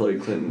 my name's Hillary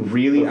Clinton.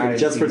 Really? But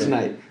just for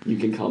tonight, you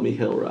can call me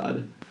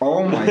Hillrod.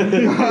 Oh my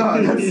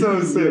god, that's so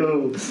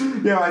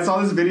sick. Yeah, I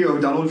saw this video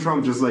of Donald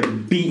Trump just,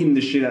 like, beating the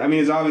shit out. I mean,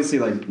 it's obviously,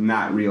 like,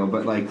 not real,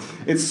 but, like,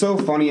 it's so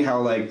funny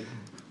how, like,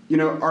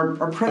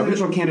 our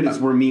presidential candidates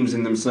were memes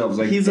in themselves.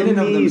 Like, He's in and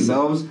a of meme.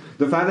 themselves,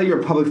 the fact that you're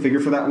a public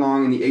figure for that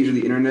long in the age of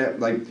the internet,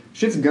 like,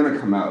 shit's gonna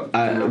come out.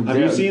 Have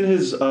you seen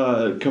his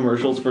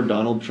commercials for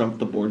Donald Trump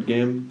the board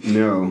game?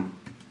 No.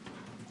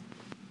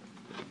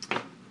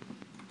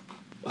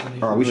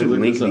 Oh, we should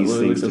link these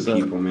things to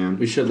people, man.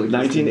 We should link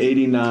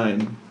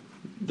 1989,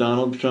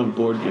 Donald Trump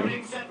board game.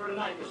 Except for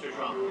tonight, Mr.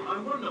 Trump. I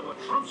wonder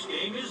what Trump's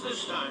game is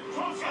this time.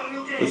 Trump's got a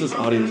new game. This is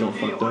audio's all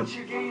fucked up. What's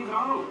your game,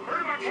 Donald?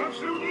 Heard about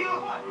Trump's new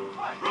deal? What?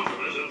 Trump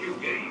has a new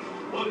game.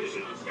 What is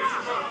it?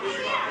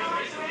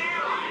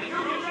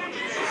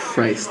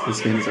 Christ,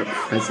 this man is our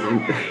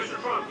president.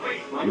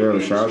 Yo,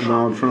 shout out to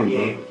Donald Trump,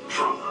 bro.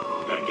 Trump,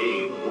 that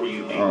game where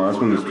you Oh, that's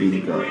when this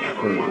dude got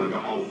never wanted to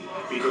hurt. own.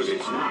 Because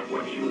it's not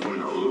whether you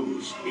win or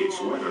lose,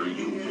 it's whether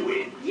you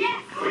win.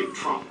 Yes! Play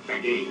Trump, the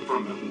game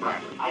from Milton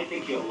Bradley. I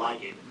think you'll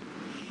like it.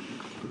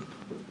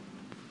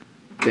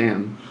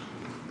 Damn.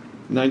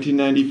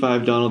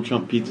 1995 Donald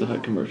Trump Pizza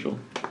Hut commercial.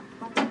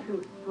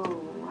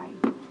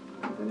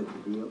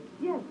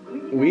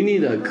 We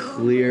need a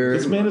clear...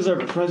 This man is our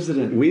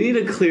president. We need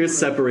a clear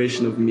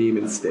separation of meme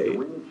and state.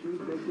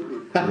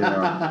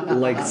 Yeah.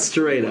 Like,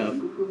 straight up.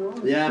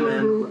 Yeah,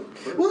 man.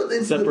 Well,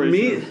 it's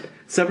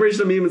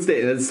Separation of meme and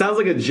state. And it sounds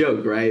like a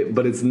joke, right?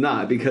 But it's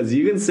not, because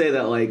you can say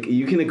that, like,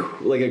 you can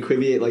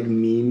equivocate, like,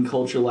 meme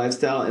culture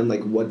lifestyle and,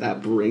 like, what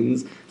that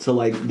brings to,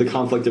 like, the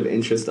conflict of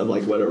interest of,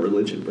 like, what a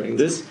religion brings.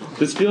 This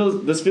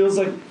feels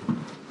like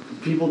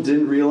people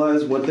didn't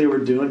realize what they were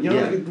doing. You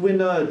know, like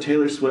when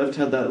Taylor Swift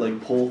had that,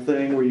 like, poll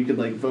thing where you could,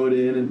 like, vote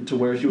in and to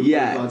where she would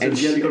play concerts. And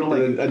you had to go to,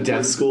 like, a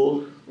deaf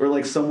school. Or,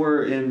 like,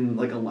 somewhere in,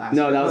 like, Alaska.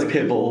 No, that was like,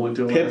 Pitbull. Went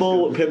to Alaska.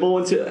 Pitbull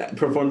went to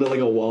performed at,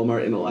 like, a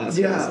Walmart in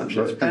Alaska. Yeah, or some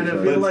shit. and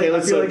I feel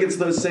like it's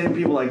those same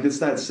people. Like, it's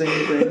that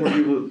same thing where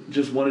people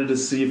just wanted to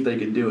see if they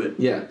could do it.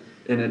 Yeah.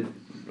 And it,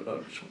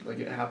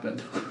 it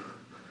happened.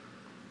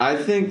 I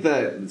think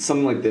that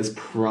something like this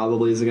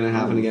probably isn't going to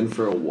happen again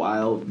for a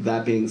while.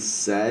 That being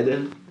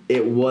said,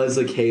 it was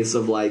a case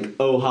of, like,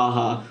 oh,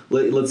 haha,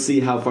 let's see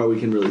how far we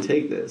can really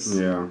take this.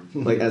 Yeah.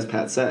 Like, as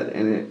Pat said.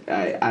 And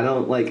I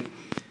don't, like...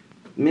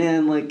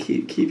 Man, like,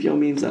 keep your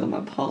memes out of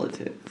my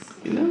politics,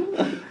 you know?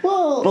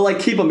 well, but, like,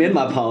 keep them in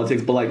my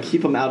politics, but, like,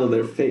 keep them out of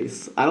their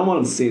face. I don't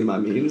want them seeing my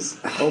memes.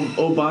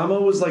 Obama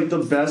was, like, the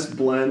best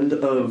blend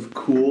of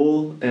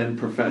cool and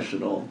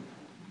professional.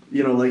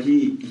 You know, like,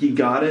 he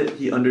got it.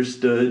 He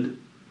understood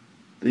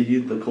the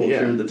youth, the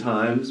culture, the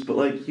times. But,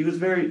 like, he was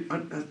very...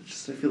 I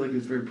feel like he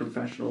was very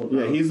professional.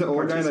 Yeah, he's the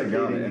old guy that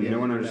got it, and no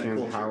one in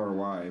understands that how or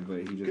why,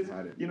 but he just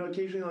had it. You know,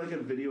 occasionally, like,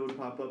 a video would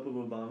pop up of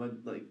Obama,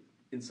 like,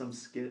 in some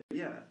skit.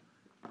 Yeah.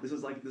 This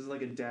is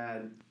like a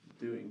dad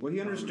doing. Well, he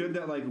understood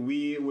that like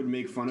we would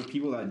make fun of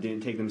people that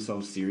didn't take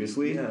themselves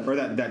seriously, Yeah. or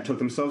that took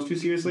themselves too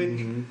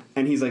seriously.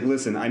 And he's like,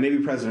 "Listen, I may be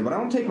president, but I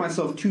don't take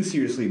myself too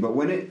seriously. But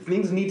when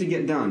things need to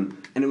get done,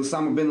 and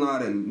Osama bin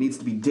Laden needs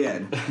to be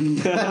dead,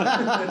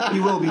 he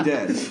will be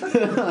dead."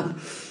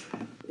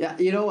 Yeah,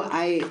 you know,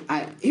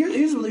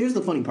 here's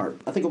the funny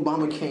part. I think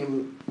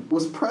Obama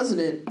was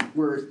president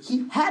where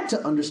he had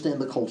to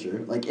understand the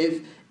culture. Like,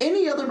 if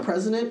any other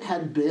president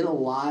had been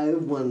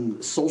alive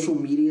when social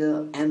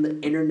media and the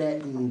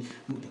internet and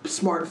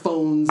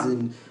smartphones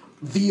and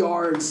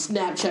VR and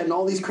Snapchat and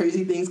all these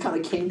crazy things kind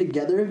of came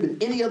together,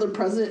 but any other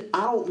president,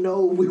 I don't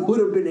know if we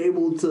would have been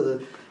able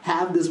to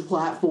have this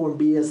platform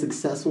be as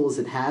successful as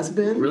it has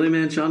been. Really,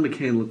 man, John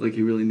McCain looked like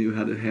he really knew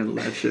how to handle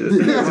that shit.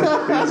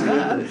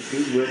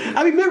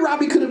 I mean, Mitt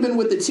Romney could have been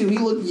with it too. He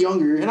looked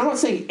younger, and I'm not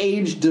saying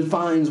age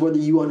defines whether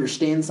you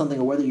understand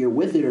something or whether you're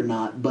with it or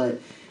not, but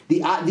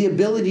the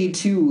ability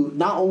to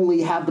not only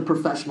have the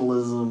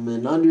professionalism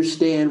and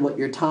understand what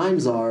your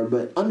times are,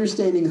 but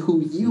understanding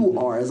who you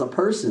are as a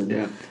person.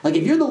 Yeah. Like,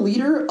 if you're the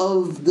leader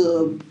of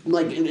the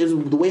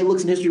way it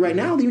looks in history right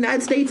now, the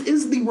United States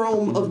is the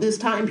Rome of this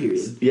time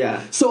period.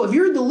 Yeah. So if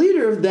you're the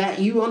leader of that,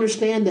 you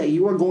understand that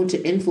you are going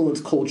to influence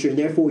culture, and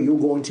therefore you're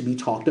going to be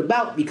talked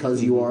about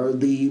because you are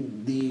the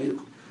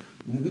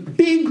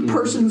big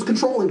person who's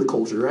controlling the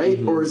culture, right?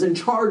 Or is in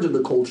charge of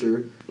the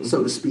culture,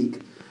 so to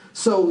speak.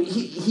 So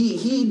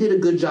he did a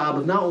good job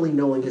of not only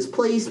knowing his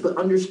place, but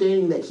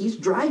understanding that he's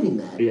driving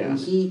that. Yeah.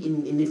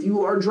 And if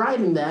you are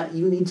driving that,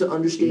 you need to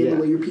understand the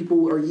way your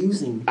people are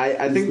using.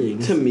 I think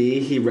things. To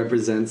me, he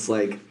represents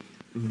like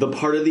the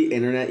part of the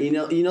internet. You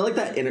know, like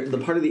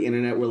the part of the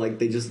internet where like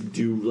they just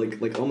do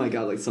like oh my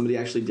god, like somebody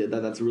actually did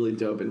that. That's really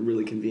dope and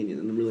really convenient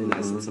and really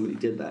nice that somebody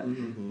did that.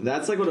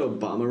 That's like what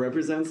Obama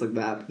represents, like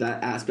that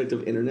aspect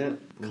of internet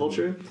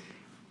culture,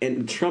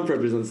 and Trump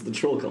represents the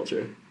troll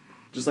culture.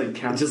 Just like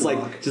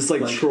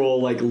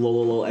troll like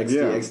lol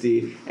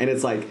xd, and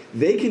it's like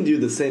they can do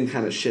the same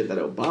kind of shit that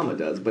Obama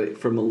does, but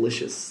for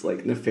malicious,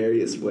 like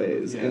nefarious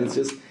ways, and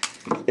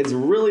it's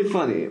really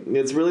funny.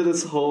 It's really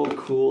this whole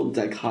cool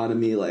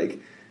dichotomy,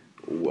 like,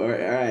 all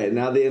right,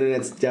 now the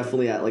internet's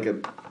definitely at like a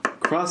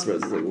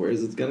crossroads. It's like, where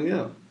is it gonna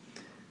go?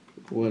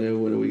 What are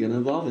we gonna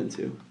evolve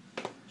into?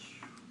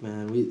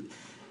 Man,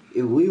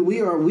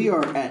 we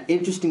are at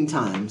interesting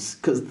times,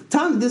 because the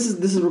time this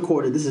is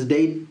recorded, this is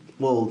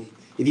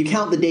if you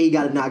count the day he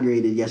got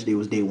inaugurated, yesterday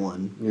was day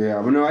one.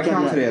 Yeah, but no, I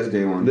count today as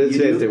day one.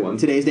 Today's day one.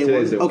 Today's day one?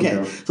 Okay,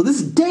 yeah. so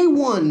this is day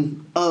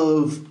one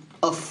of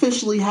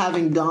officially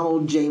having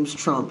Donald James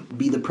Trump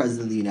be the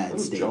president of the United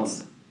States. John.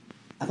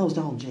 I thought it was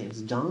Donald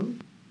James.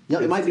 John? Yeah,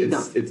 it might be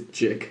Don. It's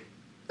Jick.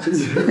 Fucking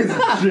Is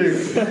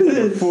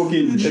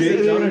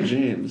it John or Jake.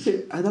 James?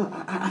 I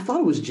thought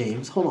it was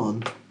James. Hold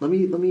on. Let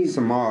me.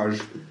 Samaj.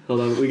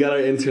 Hold on, we got our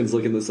interns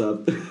looking this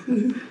up.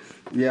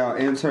 Yeah,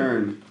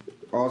 intern.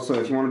 Also,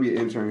 if you want to be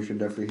an intern, you should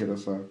definitely hit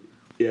us up.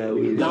 Yeah,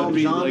 Donald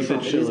be John like the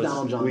Trump. It is chillest.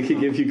 Donald John we could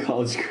Trump. give you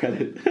college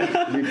credit. We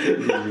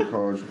could give you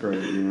college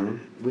credit, you know?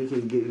 We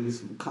can give you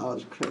some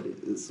college credit.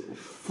 It's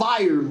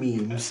fire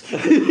memes.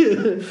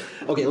 Okay,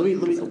 let me.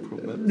 We got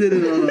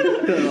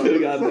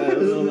that.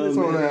 That's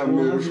all that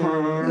moves.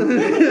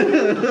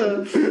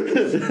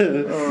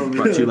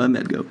 Brought to you by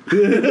Medgo.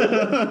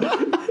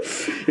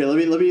 Here, let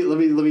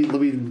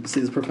me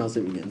say this profound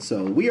statement again.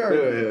 So we are.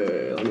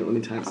 Wait. Let me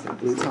timestamp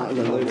this.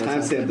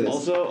 Timestamp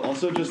this.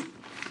 Also just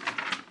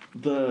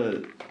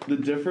the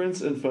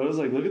difference in photos.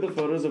 Like, look at the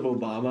photos of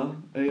Obama.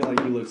 And,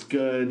 like, he looks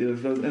good.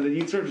 And then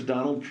you search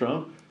Donald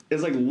Trump.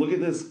 It's like, look at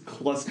this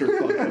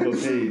clusterfuck of a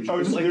page. Oh,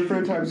 It's just like,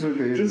 different types of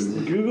pages.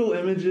 Just Google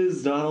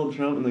images Donald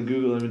Trump and then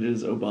Google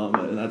images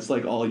Obama, and that's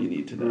like all you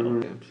need to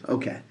know.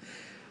 Okay.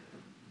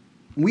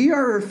 We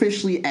are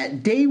officially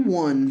at day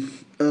one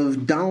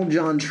of Donald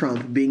John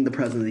Trump being the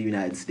president of the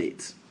United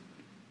States.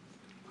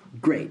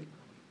 Great.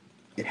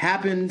 It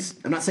happened.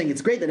 I'm not saying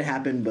it's great that it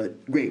happened,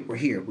 but great, we're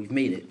here. We've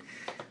made it.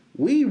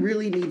 We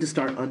really need to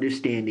start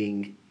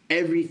understanding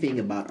everything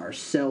about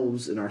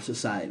ourselves and our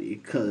society,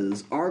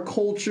 because our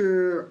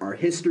culture, our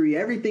history,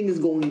 everything is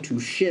going to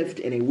shift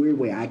in a weird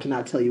way. I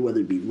cannot tell you whether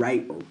it be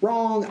right or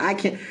wrong. I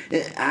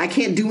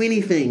can't do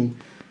anything,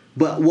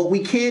 but what we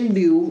can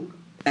do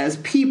as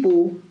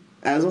people,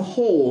 as a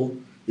whole,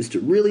 is to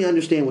really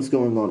understand what's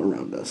going on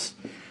around us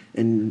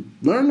and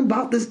learn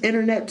about this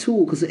internet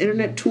tool, because the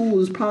internet tool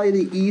is probably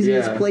the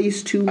easiest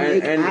place to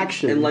make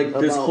action. And like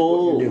this about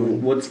whole what you're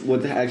doing.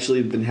 what's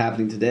actually been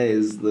happening today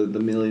is the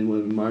Million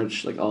Women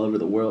March, like all over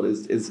the world,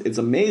 is it's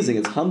amazing.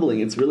 It's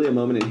humbling. It's really a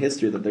moment in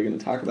history that they're going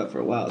to talk about for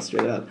a while,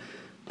 straight up.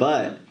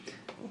 But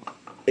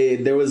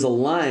there was a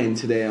line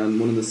today on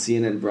one of the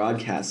CNN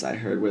broadcasts I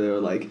heard where they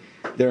were like,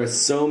 there are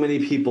so many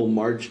people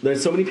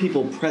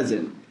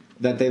present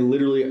that they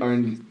literally are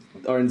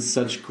in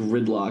such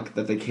gridlock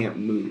that they can't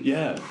move.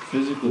 Yeah,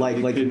 physically.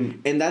 Like,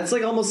 and that's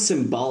like almost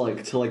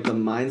symbolic to like the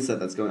mindset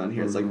that's going on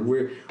here. It's like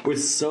we're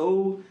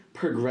so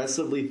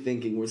progressively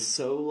thinking, we're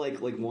so like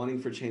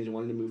wanting for change and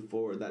wanting to move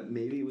forward that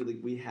maybe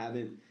we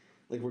haven't,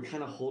 like, we're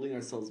kind of holding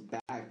ourselves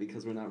back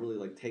because we're not really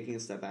like taking a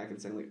step back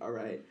and saying like, all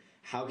right,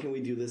 how can we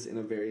do this in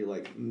a very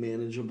like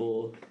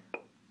manageable,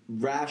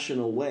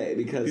 rational way?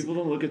 Because People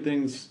don't look at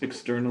things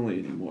externally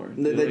anymore.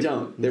 they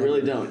don't. They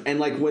really don't. And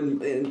like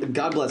and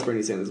God bless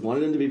Bernie Sanders,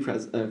 wanted him to be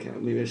president. Okay,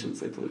 maybe I shouldn't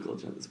say political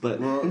agendas, but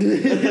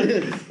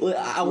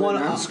I want.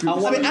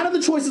 I mean, out of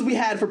the choices we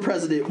had for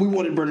president, we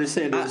wanted Bernie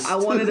Sanders. I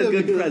wanted a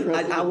good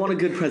president. I want a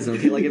good president.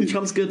 Okay, like if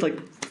Trump's good, like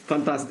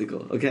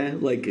fantastico. Okay,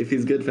 like if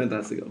he's good,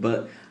 fantastico.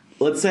 But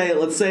let's say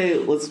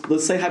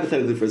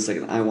hypothetically for a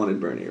second, I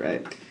wanted Bernie,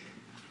 right?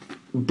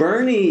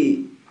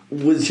 Bernie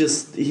was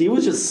just he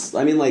was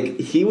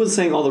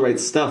saying all the right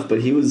stuff, but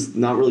he was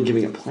not really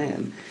giving a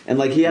plan. And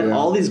like he had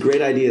all these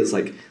great ideas,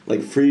 like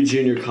free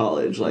junior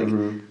college, like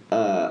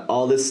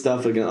all this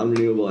stuff like on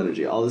renewable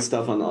energy, all this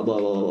stuff on blah blah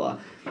blah blah.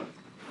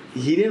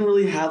 He didn't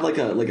really have like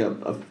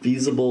a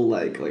feasible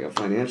like a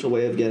financial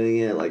way of getting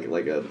it,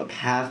 like a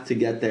path to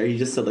get there. He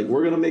just said like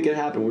we're gonna make it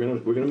happen.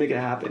 We're gonna make it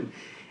happen.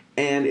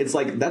 And it's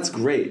like that's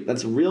great.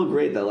 That's real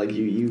great that like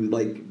you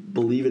like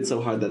believe it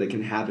so hard that it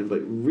can happen.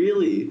 But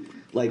really,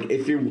 like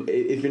if you're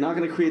not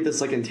going to create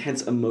this like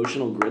intense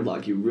emotional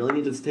gridlock, you really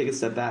need to take a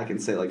step back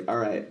and say like, all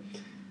right,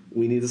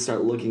 we need to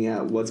start looking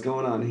at what's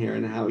going on here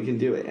and how we can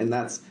do it. And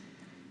that's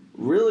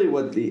really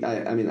what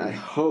I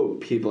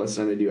hope people are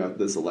starting to do after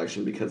this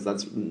election, because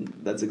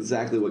that's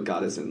exactly what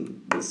got us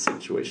in this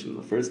situation in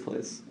the first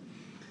place.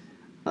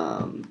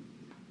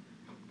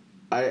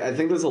 I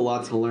think there's a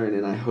lot to learn,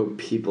 and I hope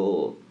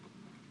people.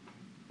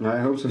 I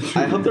hope so too.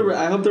 I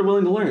hope they're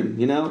willing to learn.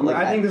 You know, like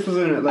I think this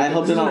was I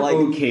hope they're not like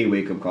okay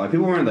wake up call.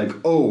 People weren't like,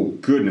 oh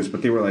goodness,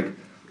 but they were like,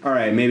 all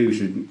right, maybe we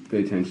should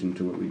pay attention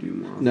to what we do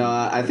more. No,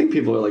 I think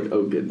people are like,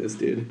 oh goodness,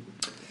 dude.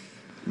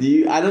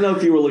 I don't know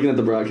if you were looking at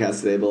the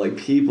broadcast today, but like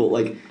people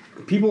are.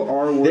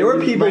 There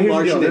were people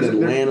marching in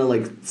Atlanta,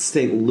 like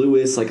St.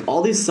 Louis, like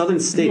all these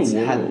southern states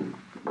had.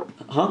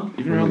 Huh?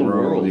 Even around the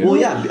world. Yeah. Well,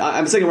 yeah,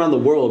 I'm saying around the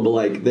world, but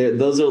like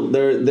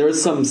there are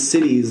some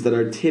cities that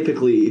are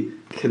typically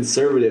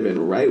conservative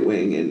and right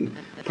wing and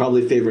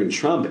probably favoring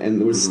Trump,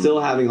 and we're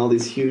still having all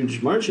these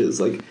huge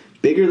marches, like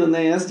bigger than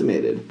they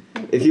estimated.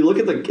 If you look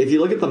at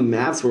the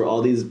maps where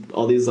all these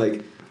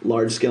like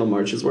large scale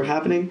marches were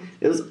happening,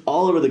 it was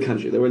all over the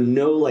country. There were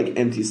no like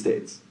empty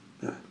states.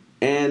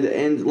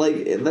 And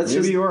like that's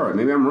maybe you are.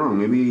 Maybe I'm wrong.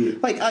 Maybe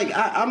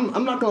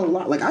I'm not gonna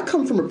lie. Like I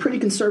come from a pretty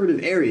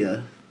conservative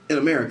area in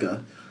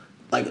America.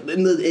 Like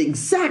in the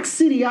exact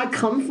city I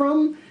come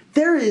from,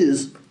 there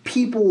is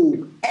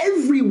people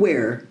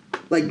everywhere.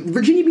 Like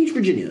Virginia Beach,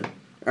 Virginia.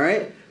 All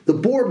right, the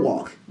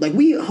boardwalk. Like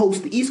we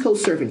host the East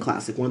Coast Surfing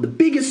Classic, one of the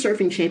biggest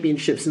surfing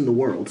championships in the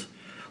world.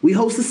 We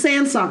host the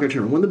sand soccer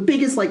tournament, one of the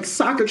biggest like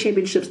soccer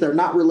championships that are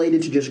not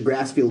related to just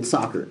grass field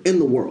soccer in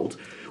the world.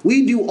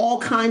 We do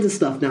all kinds of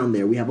stuff down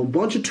there. We have a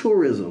bunch of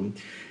tourism.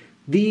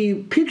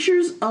 The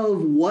pictures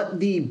of what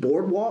the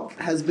boardwalk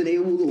has been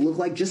able to look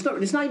like,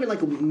 it's not even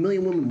like a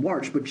Million Women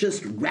March, but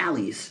just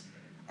rallies,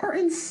 are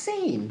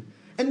insane.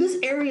 And this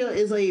area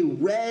is a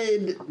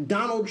red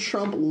Donald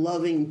Trump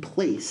loving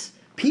place.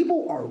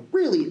 People are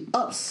really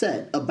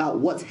upset about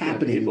what's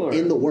happening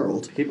in the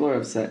world. People are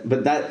upset,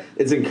 but that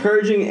it's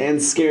encouraging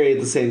and scary at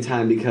the same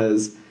time,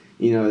 because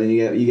then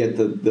you get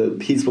the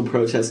peaceful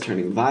protests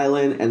turning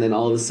violent, and then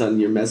all of a sudden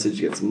your message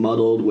gets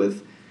muddled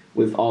with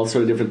all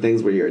sort of different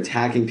things where you're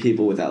attacking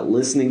people without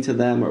listening to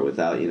them or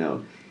without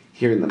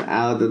hearing them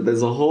out.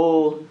 There's a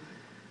whole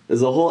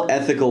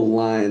ethical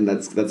line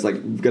that's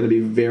like going to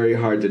be very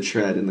hard to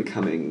tread in the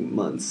coming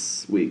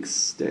months,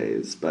 weeks,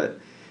 days, but.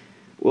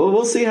 Well,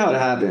 we'll see how it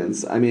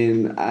happens. I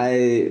mean,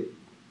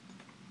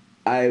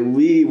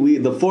 we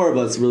the four of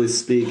us really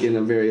speak in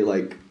a very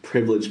like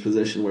privileged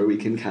position where we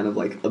can kind of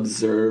like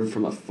observe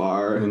from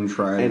afar and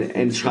try and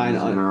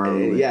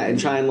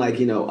like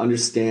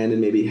understand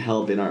and maybe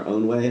help in our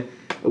own way.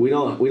 But we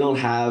don't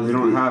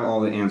have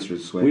all the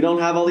answers. Sway. We don't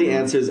have all the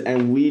answers,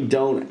 and we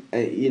don't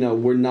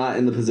we're not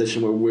in the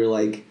position where we're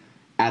like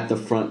at the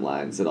front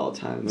lines at all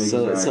times.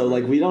 Exactly. So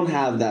like we don't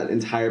have that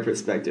entire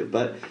perspective,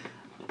 but.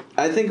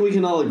 I think we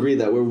can all agree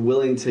that we're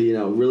willing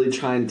to, really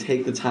try and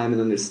take the time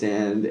and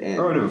understand and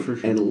for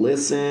sure. and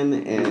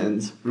listen, and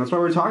that's why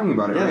we're talking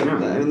about it right now.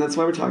 I mean, that's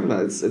why we're talking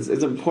about it. It's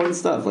important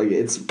stuff. Like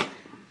it's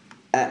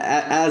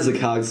as a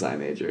cog-sci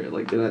major.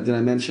 Like did I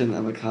mention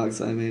I'm a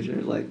cog-sci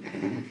major? Like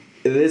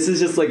this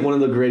is just like one of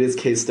the greatest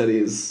case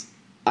studies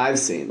I've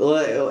seen.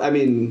 I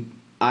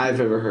mean,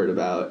 I've ever heard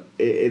about.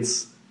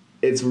 It's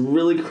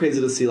really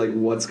crazy to see like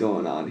what's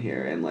going on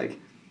here, and like.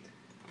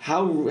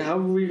 How are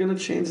we going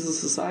to change as a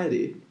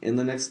society in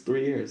the next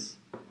 3 years?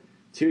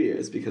 2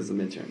 years because of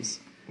the midterms.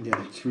 Yeah,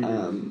 2 years.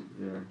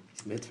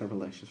 Midterm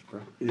elections,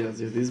 bro. Yeah,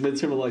 dude, these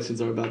midterm elections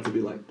are about to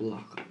be like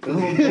block.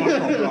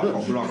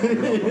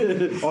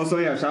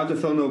 Also, shout out to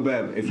Phil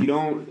Nobeb. If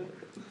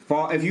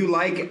you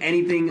like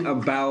anything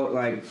about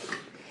like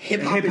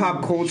hip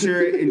hop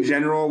culture in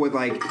general, with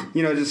like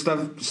just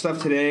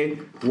stuff today,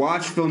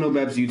 watch Phil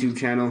Nobeb's YouTube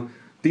channel.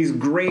 These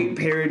great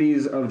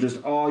parodies of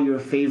just all your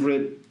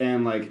favorite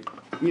and like.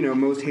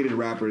 Most hated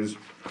rappers.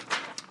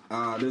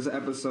 There's an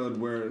episode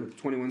where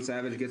 21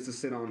 Savage gets to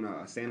sit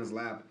on Santa's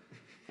lap,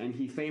 and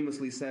he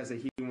famously says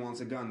that he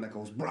wants a gun that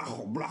goes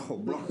brajo,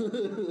 brajo,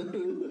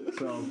 brajo.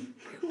 So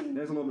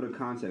there's a little bit of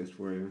context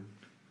for you.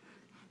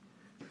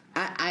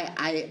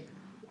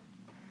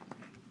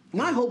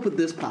 My hope with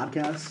this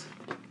podcast,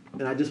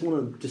 and I just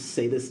want to just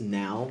say this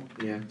now,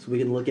 so we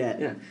can look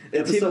at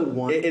episode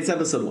 1. It's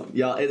episode 1,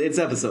 y'all. It's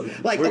episode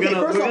 1. Like, first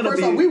off,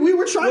 we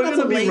were trying not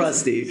to be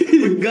rusty.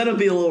 We're gonna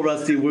be a little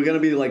rusty. We're gonna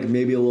be like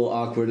maybe a little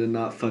awkward and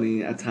not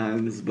funny at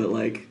times, but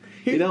like.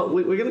 You know,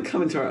 we're going to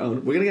come into our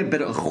own. We're going to get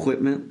better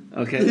equipment,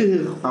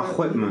 okay?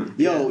 Equipment.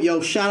 Yo,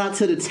 shout out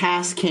to the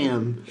Task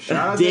Cam.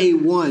 Day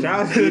 1.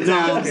 Shout out to the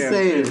Task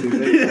Cam.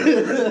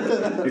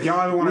 If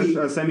y'all ever want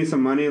to send me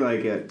some money,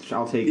 like,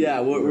 I'll take it.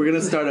 Yeah, we're going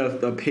to start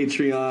a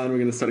Patreon. We're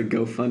going to start a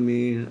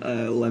GoFundMe.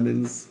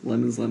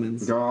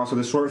 Lemons. Also,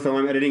 the short film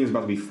I'm editing is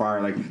about to be fire.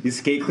 Like, these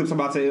skate clips I'm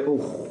about to...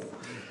 Oh.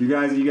 You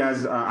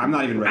guys, I'm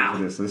not even ready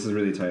for this. This is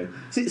really tight.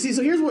 See,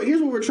 so here's what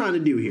we're trying to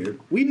do here.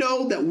 We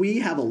know that we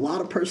have a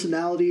lot of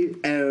personality,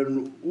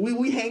 and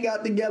we hang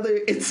out together.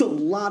 It's a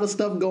lot of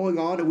stuff going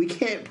on, and we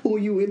can't pull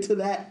you into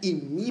that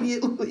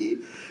immediately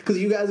because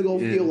you guys are gonna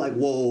feel like,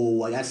 whoa,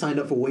 like I signed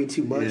up for way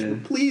too much.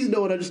 But please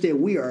know and understand,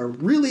 we are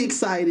really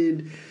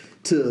excited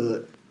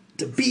to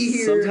be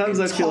here. Sometimes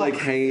I feel like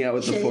hanging out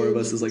with the four of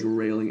us is like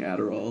railing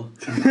Adderall.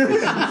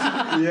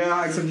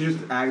 Yeah, except you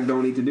just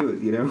don't need to do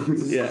it, you know?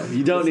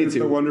 You don't need to. It's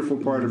the wonderful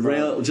part of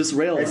it. Just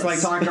rail It's us. like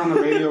talking on the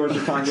radio or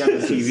just talking on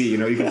the TV, you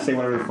know? You can say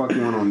whatever the fuck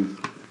you want on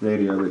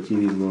radio, but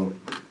TV's a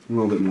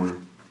little bit more.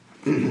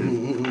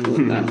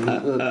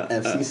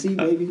 FCC,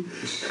 baby.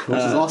 Which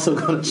is also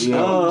going to show.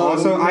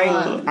 Also,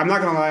 I'm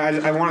not going to lie,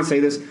 I want to say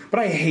this,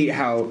 but I hate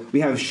how we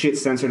have shit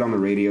censored on the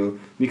radio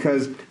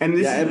because... and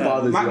this it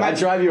bothers you. I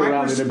drive you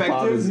around and it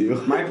bothers you.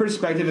 My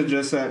perspective is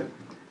just that,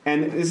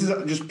 and this is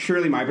just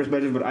purely my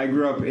perspective, but I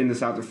grew up in the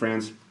south of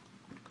France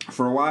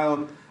for a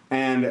while,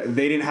 and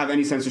they didn't have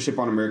any censorship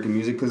on American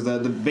music because the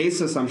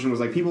base assumption was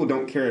like people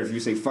don't care if you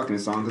say fuck in a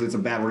song because it's a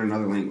bad word in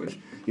another language.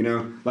 You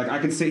know, like I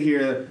could sit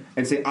here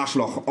and say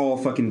ashloch all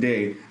fucking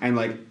day, and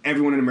like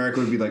everyone in America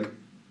would be like,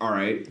 "All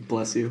right,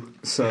 bless you."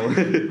 So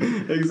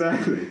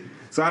exactly.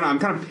 So I don't know, I'm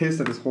kind of pissed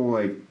at this whole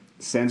like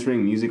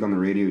censoring music on the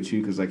radio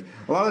too, because like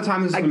a lot of the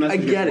times the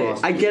message gets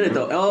lost. I get it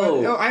though.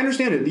 But, I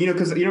understand it. You know,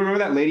 because you remember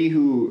that lady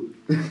who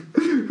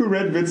who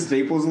read Vince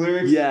Staples'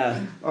 lyrics?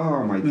 Yeah.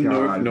 Oh my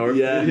god. North.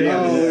 Yeah.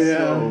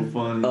 So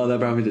funny. Oh, that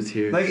brought me to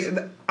tears.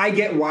 Like, I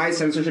get why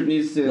censorship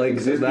needs to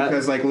exist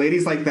because like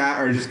ladies like that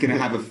are just gonna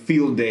have a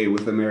field day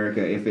with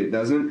America if it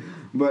doesn't.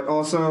 But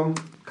also,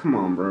 come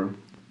on, bro.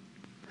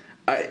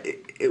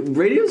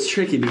 Radio's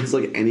tricky because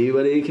like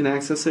anybody can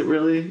access it.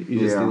 Really, you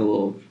just need a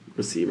little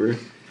receiver.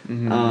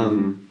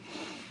 Mm-hmm.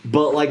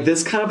 But like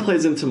this kind of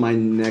plays into my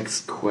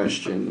next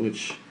question,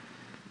 which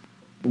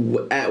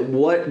should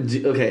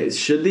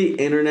the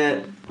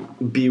internet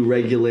be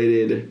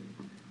regulated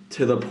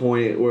to the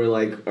point where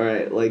like, all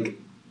right, like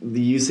the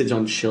usage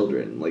on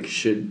children, like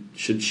should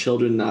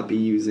children not be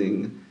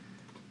using?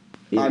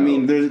 I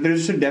mean, there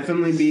should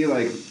definitely be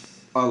like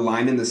a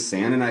line in the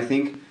sand, and I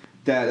think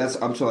that's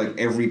up to like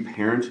every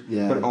parent.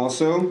 Yeah. But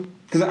also,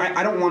 because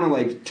I don't want to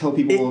like tell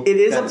people it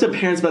is up to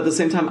parents, but at the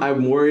same time,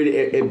 I'm worried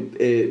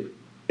it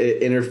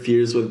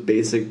interferes with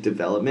basic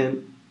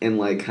development and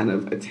like kind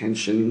of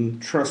attention.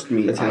 Trust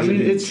me, I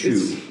mean it's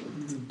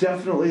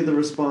definitely the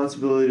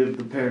responsibility of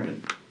the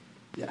parent.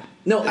 Yeah.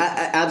 No,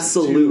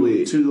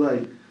 absolutely. To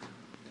like,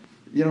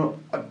 you know,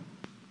 I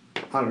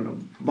don't know.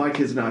 My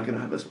kid's not going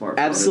to have a smartphone.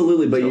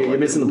 Absolutely, but you're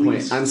missing the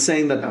point. I'm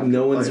saying that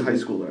no one's high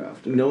school or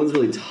after. No one's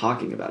really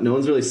talking about. No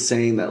one's really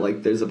saying that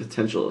like there's a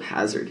potential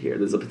hazard here.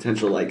 There's a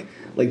potential like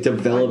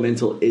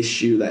developmental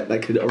issue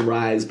that could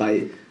arise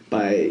by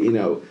you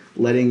know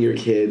letting your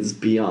kids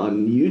be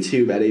on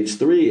YouTube at age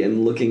 3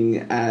 and looking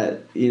at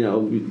you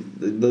know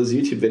those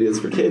YouTube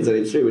videos for kids at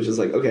age 3, which is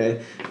like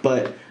okay,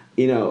 but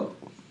you know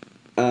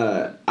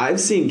I've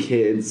seen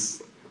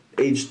kids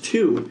age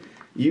 2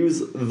 use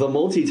the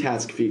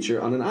multitask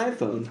feature on an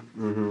iPhone,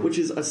 which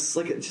is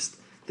just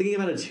thinking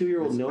about a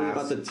 2-year-old knowing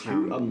about a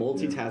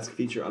multitask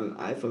feature on an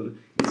iPhone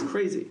is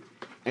crazy,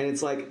 and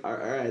it's like all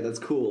right, that's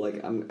cool.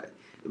 Like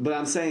what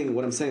I'm saying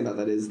about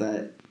that is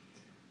that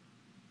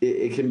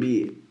it can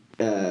be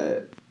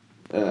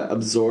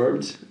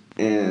absorbed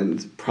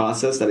and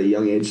processed at a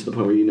young age to the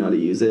point where you know how to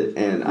use it,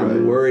 and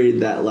I'm worried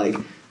that like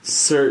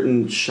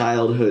certain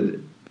child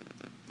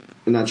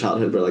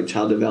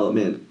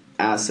development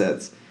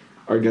assets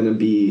are going to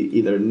be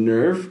either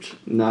nerfed,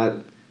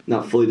 not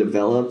fully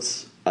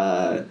developed,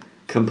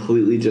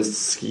 completely just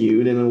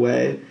skewed in a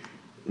way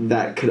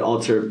that could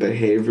alter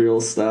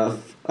behavioral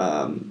stuff,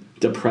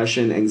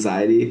 depression,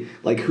 anxiety.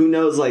 Like, who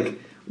knows, like,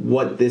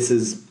 what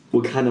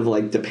kind of,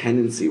 like,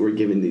 dependency we're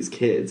giving these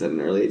kids at an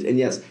early age. And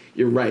yes,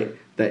 you're right,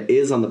 that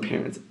is on the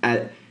parents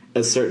at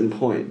a certain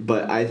point.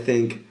 But I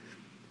think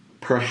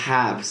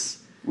perhaps...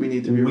 We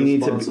need to be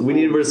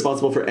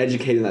responsible for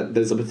educating that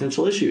there's a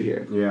potential issue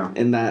here. Yeah.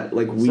 And that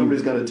like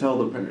somebody's got to tell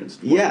the parents.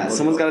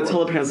 Someone's got to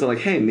tell the parents that like,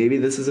 hey, maybe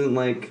this isn't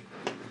like,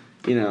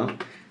 you know,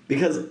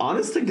 because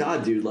honest to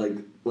God, dude, like,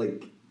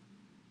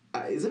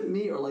 is it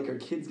me or like are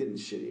kids getting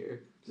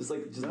shittier? I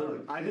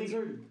think kids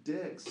are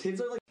dicks.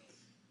 Kids are like.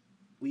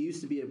 we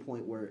used to be at a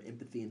point where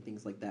empathy and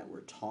things like that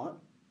were taught,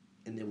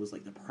 and there was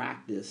like the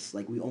practice,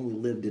 like we only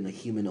lived in a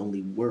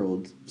human-only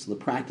world, so the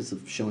practice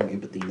of showing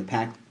empathy,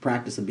 the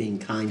practice of being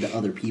kind to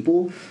other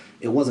people,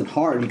 it wasn't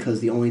hard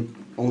because the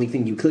only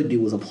thing you could do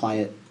was apply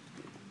it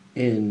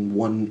in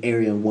one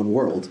area, in one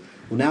world.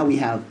 Well, now we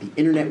have the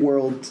internet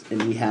world,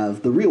 and we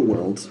have the real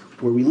world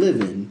where we live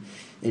in,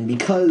 and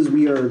because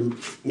we are,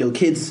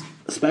 kids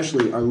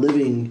especially are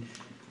living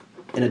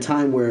in a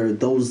time where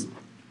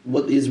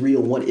what is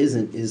real and what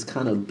isn't is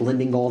kind of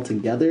blending all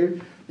together,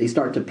 they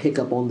start to pick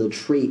up on the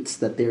traits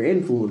that they're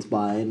influenced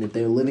by, and if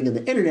they're living in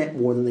the internet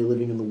more than they're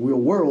living in the real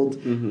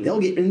world, they'll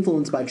get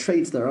influenced by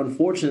traits that are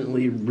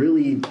unfortunately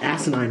really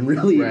asinine,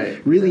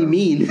 really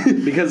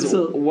mean. Because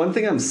one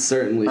thing I'm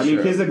certainly I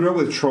mean, kids that grow up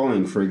with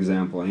trolling, for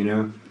example,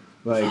 oh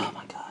my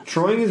God.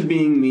 Trolling is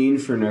being mean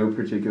for no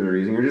particular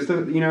reason, or just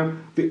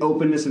the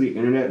openness of the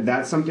internet.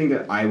 That's something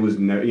that I was I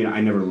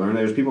never learned.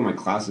 There's people in my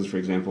classes, for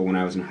example, when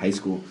I was in high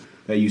school,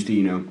 that used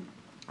to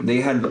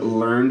they had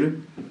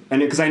learned, and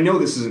because I know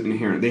this isn't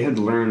inherent, they had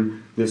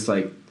learned this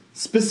like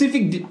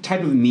specific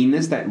type of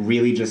meanness that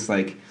really just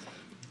like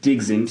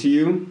digs into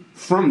you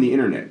from the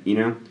internet,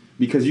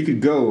 because you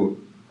could go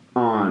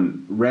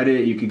on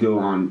Reddit, you could go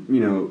on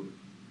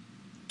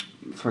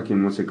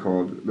fucking what's it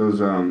called, those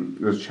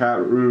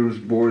chat rooms,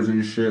 boards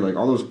and shit, like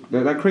all those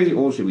that crazy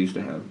old shit we used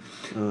to have,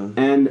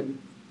 and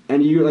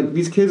you like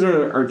these kids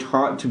are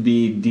taught to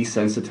be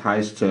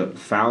desensitized to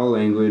foul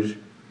language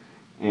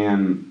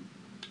and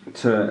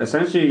to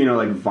essentially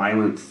like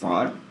violent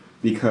thought,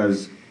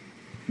 because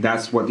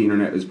that's what the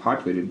internet is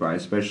populated by,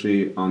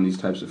 especially on these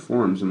types of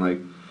forums. And like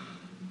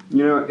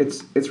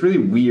it's really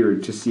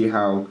weird to see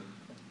how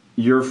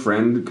your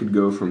friend could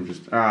go from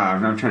just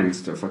I'm trying to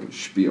get to a fucking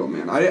spiel,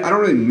 man. I don't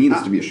really mean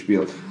this to be a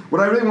spiel.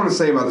 What I really want to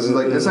say about this is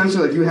like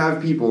essentially like you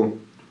have people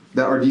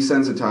that are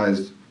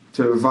desensitized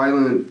to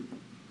violent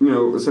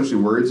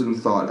essentially words and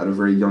thought at a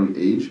very young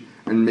age,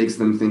 and makes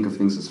them think of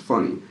things as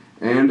funny,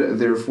 and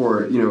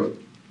therefore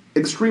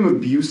extreme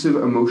abusive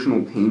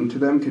emotional pain to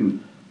them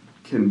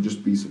can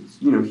just be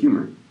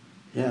humor.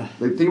 Yeah.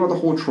 Like think about the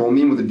whole troll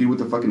meme with the dude with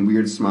the fucking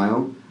weird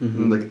smile,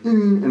 and like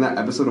in that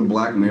episode of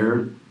Black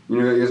Mirror.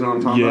 You guys know what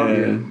I'm talking about?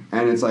 Yeah.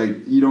 And it's like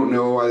you don't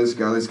know why this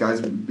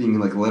guy's being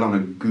like led on a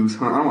goose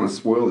hunt. I don't want to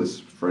spoil this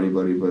for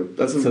anybody, but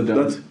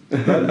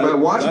but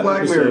watch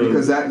Black Mirror,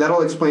 because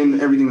that'll explain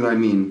everything that I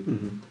mean.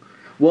 Mm-hmm.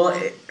 Well,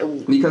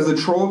 because the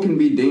troll can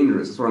be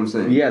dangerous. That's what I'm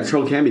saying. Yeah, the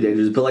troll can be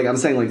dangerous, but like I'm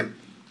saying, like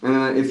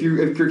if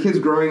your kids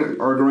are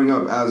growing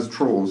up as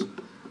trolls,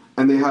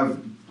 and they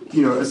have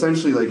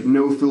essentially like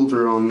no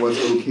filter on what's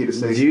okay to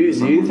say. Do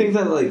you think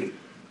that like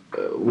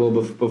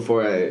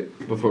before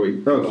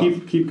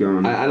we keep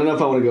going. I don't know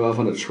if I want to go off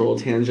on a troll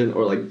tangent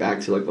or like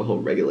back to like the whole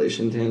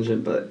regulation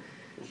tangent, but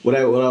what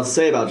I'll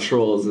say about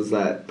trolls is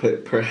that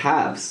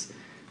perhaps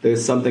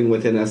there's something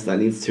within us that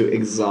needs to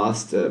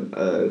exhaust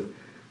a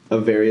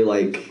very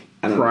like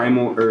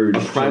primal urge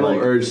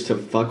to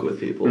fuck with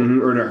people,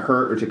 or to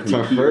hurt, or to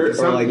compete, or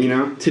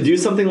like to do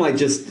something like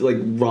just like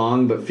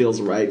wrong but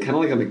feels right, kind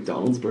of like a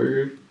McDonald's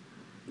burger.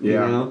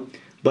 Yeah.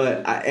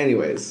 But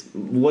anyways,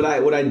 what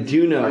I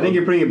do know, I think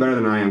you're putting it better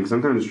than I am, because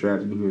I'm kind of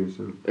distracted here.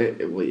 So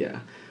well,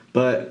 yeah.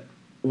 But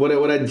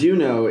what I do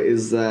know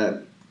is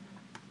that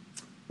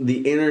the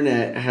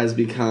internet has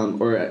become,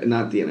 or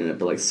not the internet,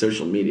 but like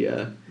social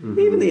media,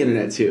 even the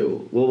internet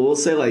too. Well, we'll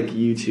say like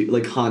YouTube,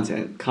 like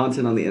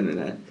content on the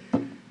internet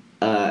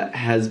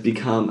has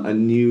become a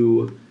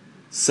new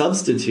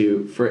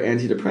substitute for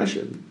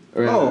antidepressant.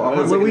 We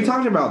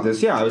talked about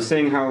this. Yeah, I was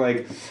saying how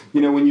like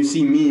when you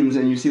see memes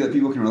and you see that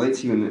people can relate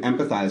to you and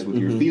empathize with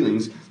your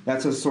feelings,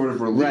 that's a sort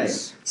of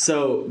release. Right.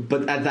 So,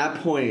 but at that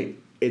point,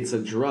 it's a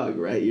drug,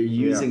 right? You're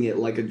using it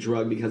like a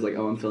drug because like,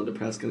 I'm feeling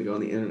depressed, gonna go on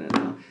the internet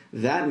now.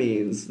 That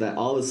means that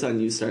all of a sudden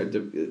you start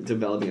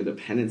developing a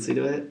dependency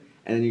to it,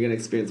 and then you're gonna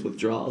experience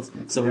withdrawals.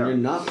 So when you're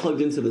not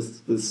plugged into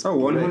this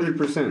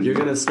 100%, you're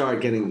gonna start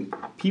getting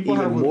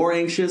more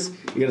anxious.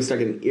 You're gonna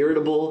start getting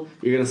irritable.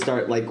 You're gonna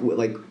start like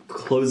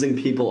closing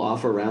people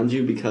off around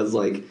you because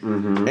like,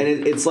 and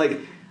it's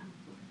like,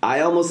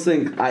 I almost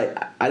think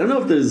I don't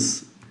know if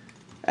there's.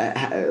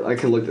 I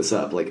can look this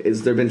up. Like,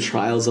 is there been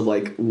trials of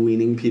like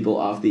weaning people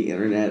off the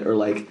internet, or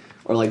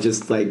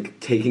just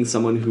like taking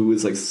someone who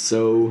is like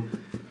so?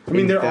 I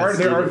mean, there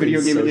are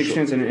video game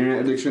addictions and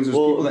internet addictions. There's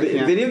people that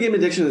can't. Video game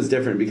addiction is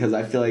different because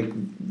I feel like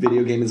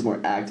video game is more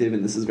active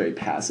and this is very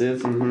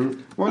passive.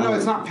 Well, no,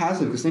 it's not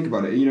passive, because think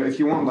about it. If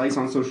you want likes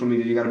on social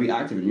media, you got to be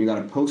active, and you got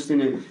to post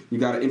in it. You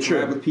got to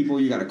interact with people.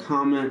 You got to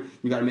comment.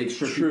 You got to make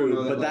sure people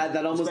know that. But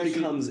that almost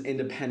becomes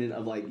independent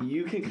of like,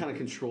 you can kind of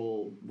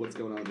control what's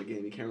going on in the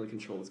game. You can't really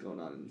control what's going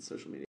on in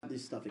social media.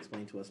 This stuff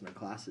explained to us in our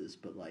classes,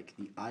 but like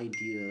the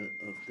idea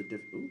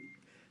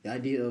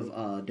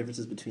of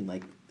differences between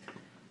like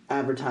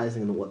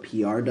advertising and what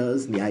PR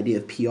does, and the idea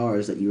of PR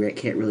is that you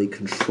can't really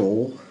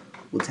control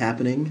what's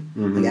happening.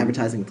 Like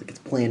advertising, like it's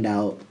planned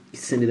out, you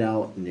send it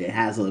out, and it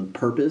has a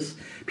purpose.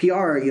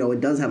 PR, it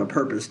does have a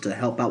purpose to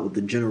help out with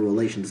the general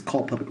relations. It's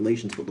called public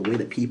relations, but the way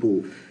that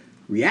people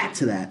react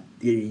to that,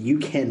 you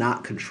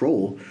cannot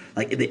control.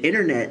 Like the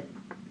internet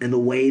and the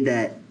way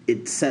that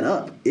it's set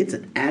up, it's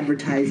an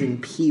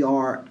advertising,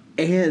 PR,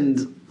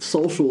 and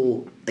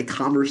social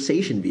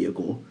conversation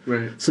vehicle.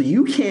 Right. So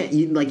you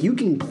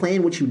can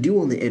plan what you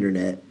do on the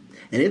internet,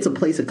 and it's a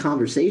place of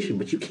conversation,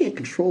 but you can't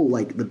control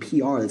the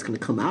PR that's going to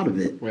come out of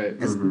it. Right.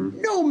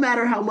 No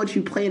matter how much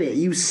you plan it,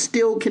 you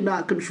still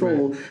cannot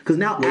control because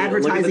now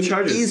advertising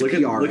is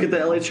PR. Look at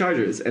the LA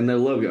Chargers and their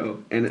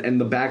logo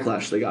and the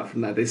backlash they got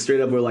from that. They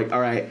straight up were like,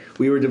 all right,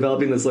 we were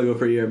developing this logo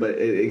for a year, but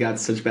it got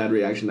such bad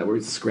reaction that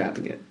we're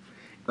scrapping it.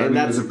 And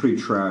that was a pretty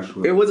trash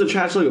logo. It was a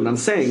trash logo, but I'm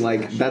saying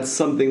that's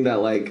something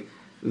that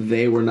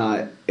they were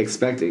not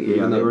expecting.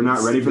 Yeah, they were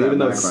not ready for that. Even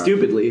though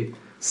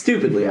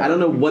stupidly, I don't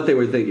know what they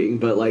were thinking,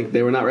 but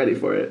they were not ready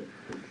for it.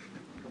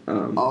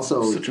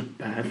 Also, such a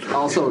bad.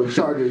 Also,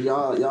 Chargers,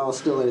 y'all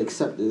still ain't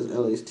accepted as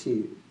LA's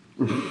team.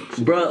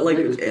 Bro,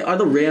 are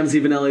the Rams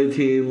even LA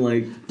team?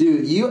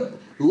 Dude,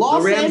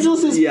 Los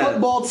Angeles'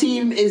 football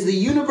team is the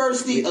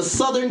University of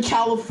Southern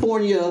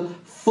California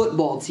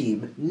football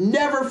team.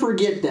 Never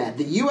forget that.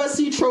 The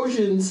USC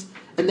Trojans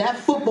and that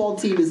football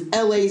team is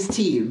LA's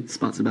team.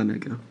 Sponsored by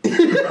Medco.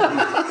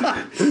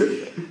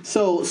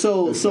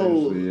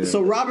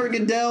 So Robert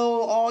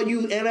Goodell, all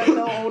you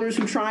NFL owners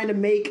who trying to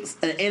make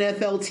an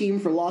NFL team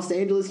for Los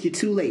Angeles, you're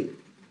too late.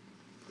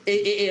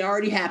 It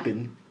already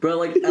happened. Bro,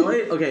 LA,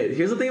 okay,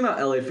 here's the thing about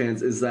LA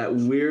fans is that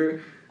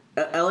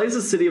LA is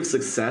a city of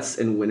success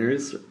and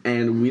winners,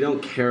 and we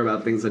don't care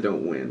about things that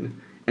don't win.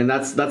 And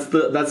that's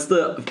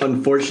the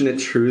unfortunate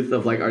truth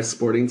of our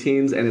sporting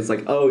teams. And it's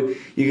you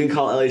can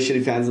call LA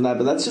shitty fans and that,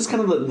 but that's just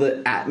kind of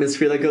the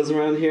atmosphere that goes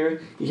around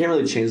here. You can't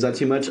really change that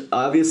too much.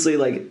 Obviously,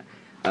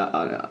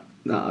 not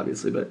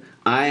obviously, but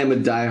I am a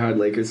diehard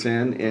Lakers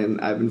fan, and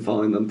I've been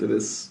following them through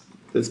this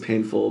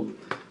painful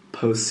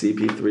post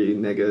CP3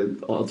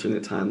 nega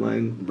alternate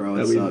timeline. Bro,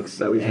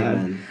 that we've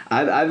had.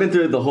 I've been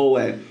through it the whole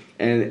way.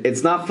 And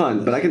it's not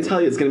fun, but I can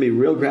tell you it's going to be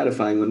real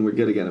gratifying when we're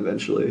good again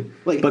eventually.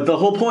 But the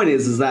whole point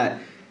is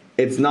that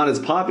it's not as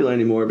popular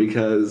anymore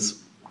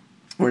because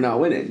we're not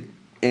winning.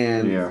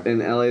 And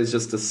LA is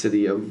just a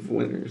city of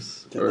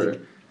winners.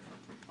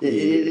 It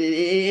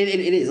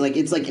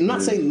is I'm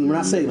not saying we're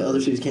not saying that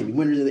other cities can't be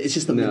winners. It's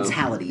just the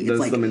mentality.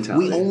 It's the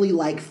mentality. We only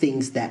like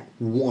things that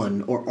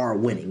won or are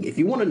winning. If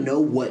you want to know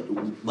what,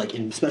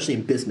 especially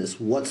in business,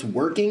 what's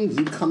working,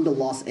 you come to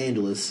Los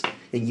Angeles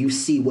and you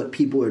see what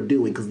people are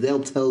doing because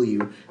they'll tell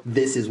you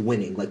this is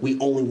winning. We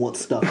only want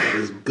stuff that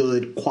is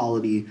good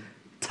quality,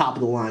 top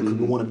of the line because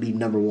we want to be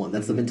number one.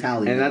 That's the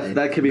mentality. And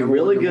that could be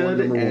really good,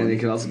 and it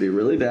could also be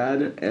really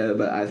bad.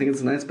 But I think it's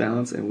a nice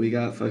balance, and we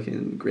got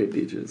fucking great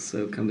beaches,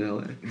 so come to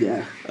LA.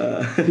 Yeah.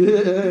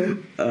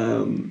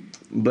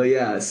 But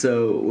yeah,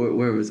 so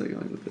where was I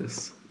going with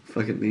this?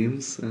 Fucking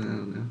memes? I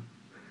don't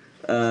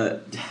know.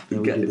 We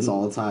do this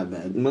all the time,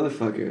 man.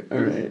 Motherfucker. All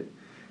right.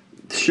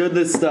 Should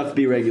this stuff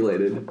be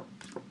regulated?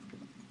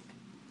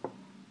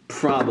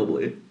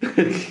 Probably.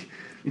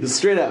 Just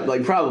straight up,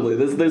 probably.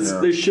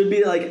 There should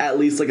be at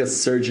least a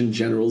Surgeon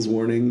General's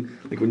warning,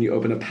 when you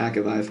open a pack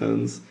of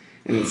iPhones,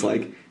 and it's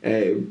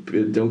hey,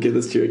 don't give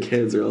this to your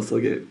kids, or else they'll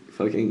get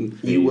fucking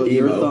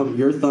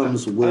your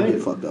thumbs will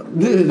get fucked up.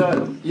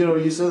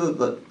 You said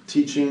that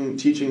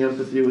teaching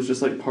empathy was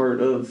just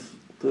part of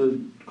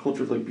the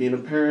culture of being a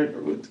parent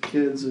or with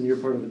kids, and you're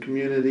part of the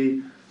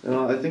community. And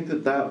I think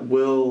that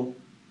will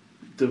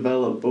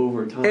develop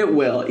over time. It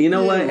will. You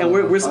know what? And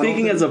we're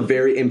speaking as a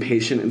very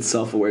impatient and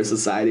self-aware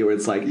society where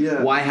it's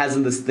why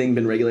hasn't this thing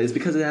been regulated? It's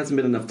because it hasn't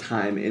been enough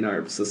time in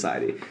our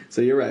society.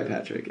 So you're right,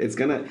 Patrick.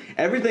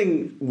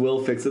 Everything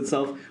will fix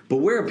itself, but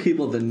we're a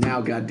people of the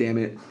now,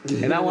 goddammit.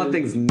 And I want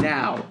things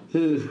now.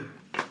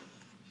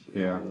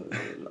 Yeah.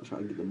 I'm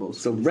trying to get the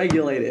most. So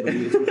regulate it.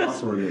 It's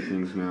impossible to get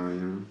things now,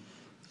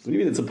 What do you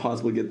mean it's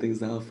impossible to get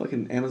things now?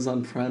 Fucking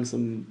Amazon Prime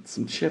some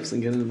chips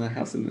and get it in my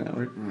house in an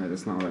hour. Alright,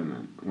 that's not what I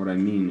meant. What I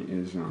mean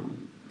is,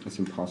 it's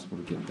impossible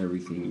to get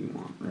everything you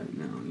want right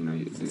now.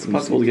 It's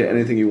impossible to get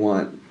anything you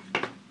want.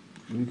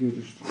 You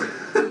could just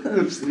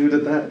just leave it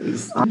at that.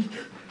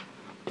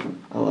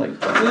 I like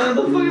that. Man,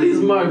 the fuck are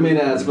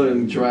these ass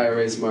fucking dry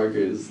erase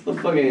markers? The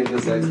fuck ain't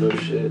this expo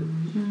shit?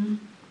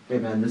 Hey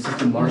man, this is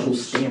the Marshall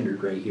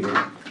standard right here.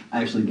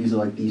 Actually, these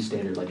are these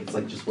standard. It's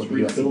just what the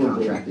USC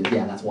contract is.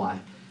 Yeah, that's why.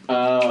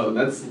 Oh,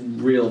 that's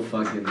real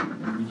fucking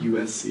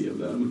USC of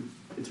them.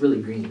 It's really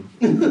green.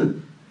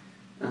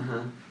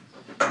 Uh-huh.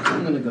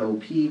 I'm gonna go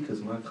pee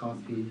because my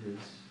coffee is...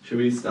 Should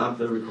we stop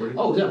the recording?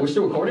 Oh, yeah, we're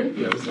still recording?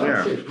 Yeah, we're still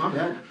recording. Shit, my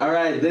bad.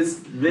 Alright,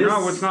 this...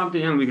 No, it's not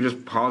the end. We can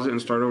just pause it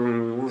and start over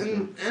when we want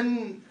to.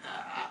 And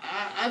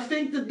I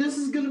think that this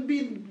is gonna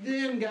be the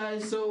end,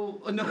 guys,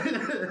 so... No.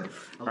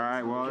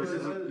 Alright, well,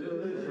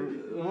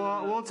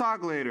 we'll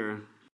talk later.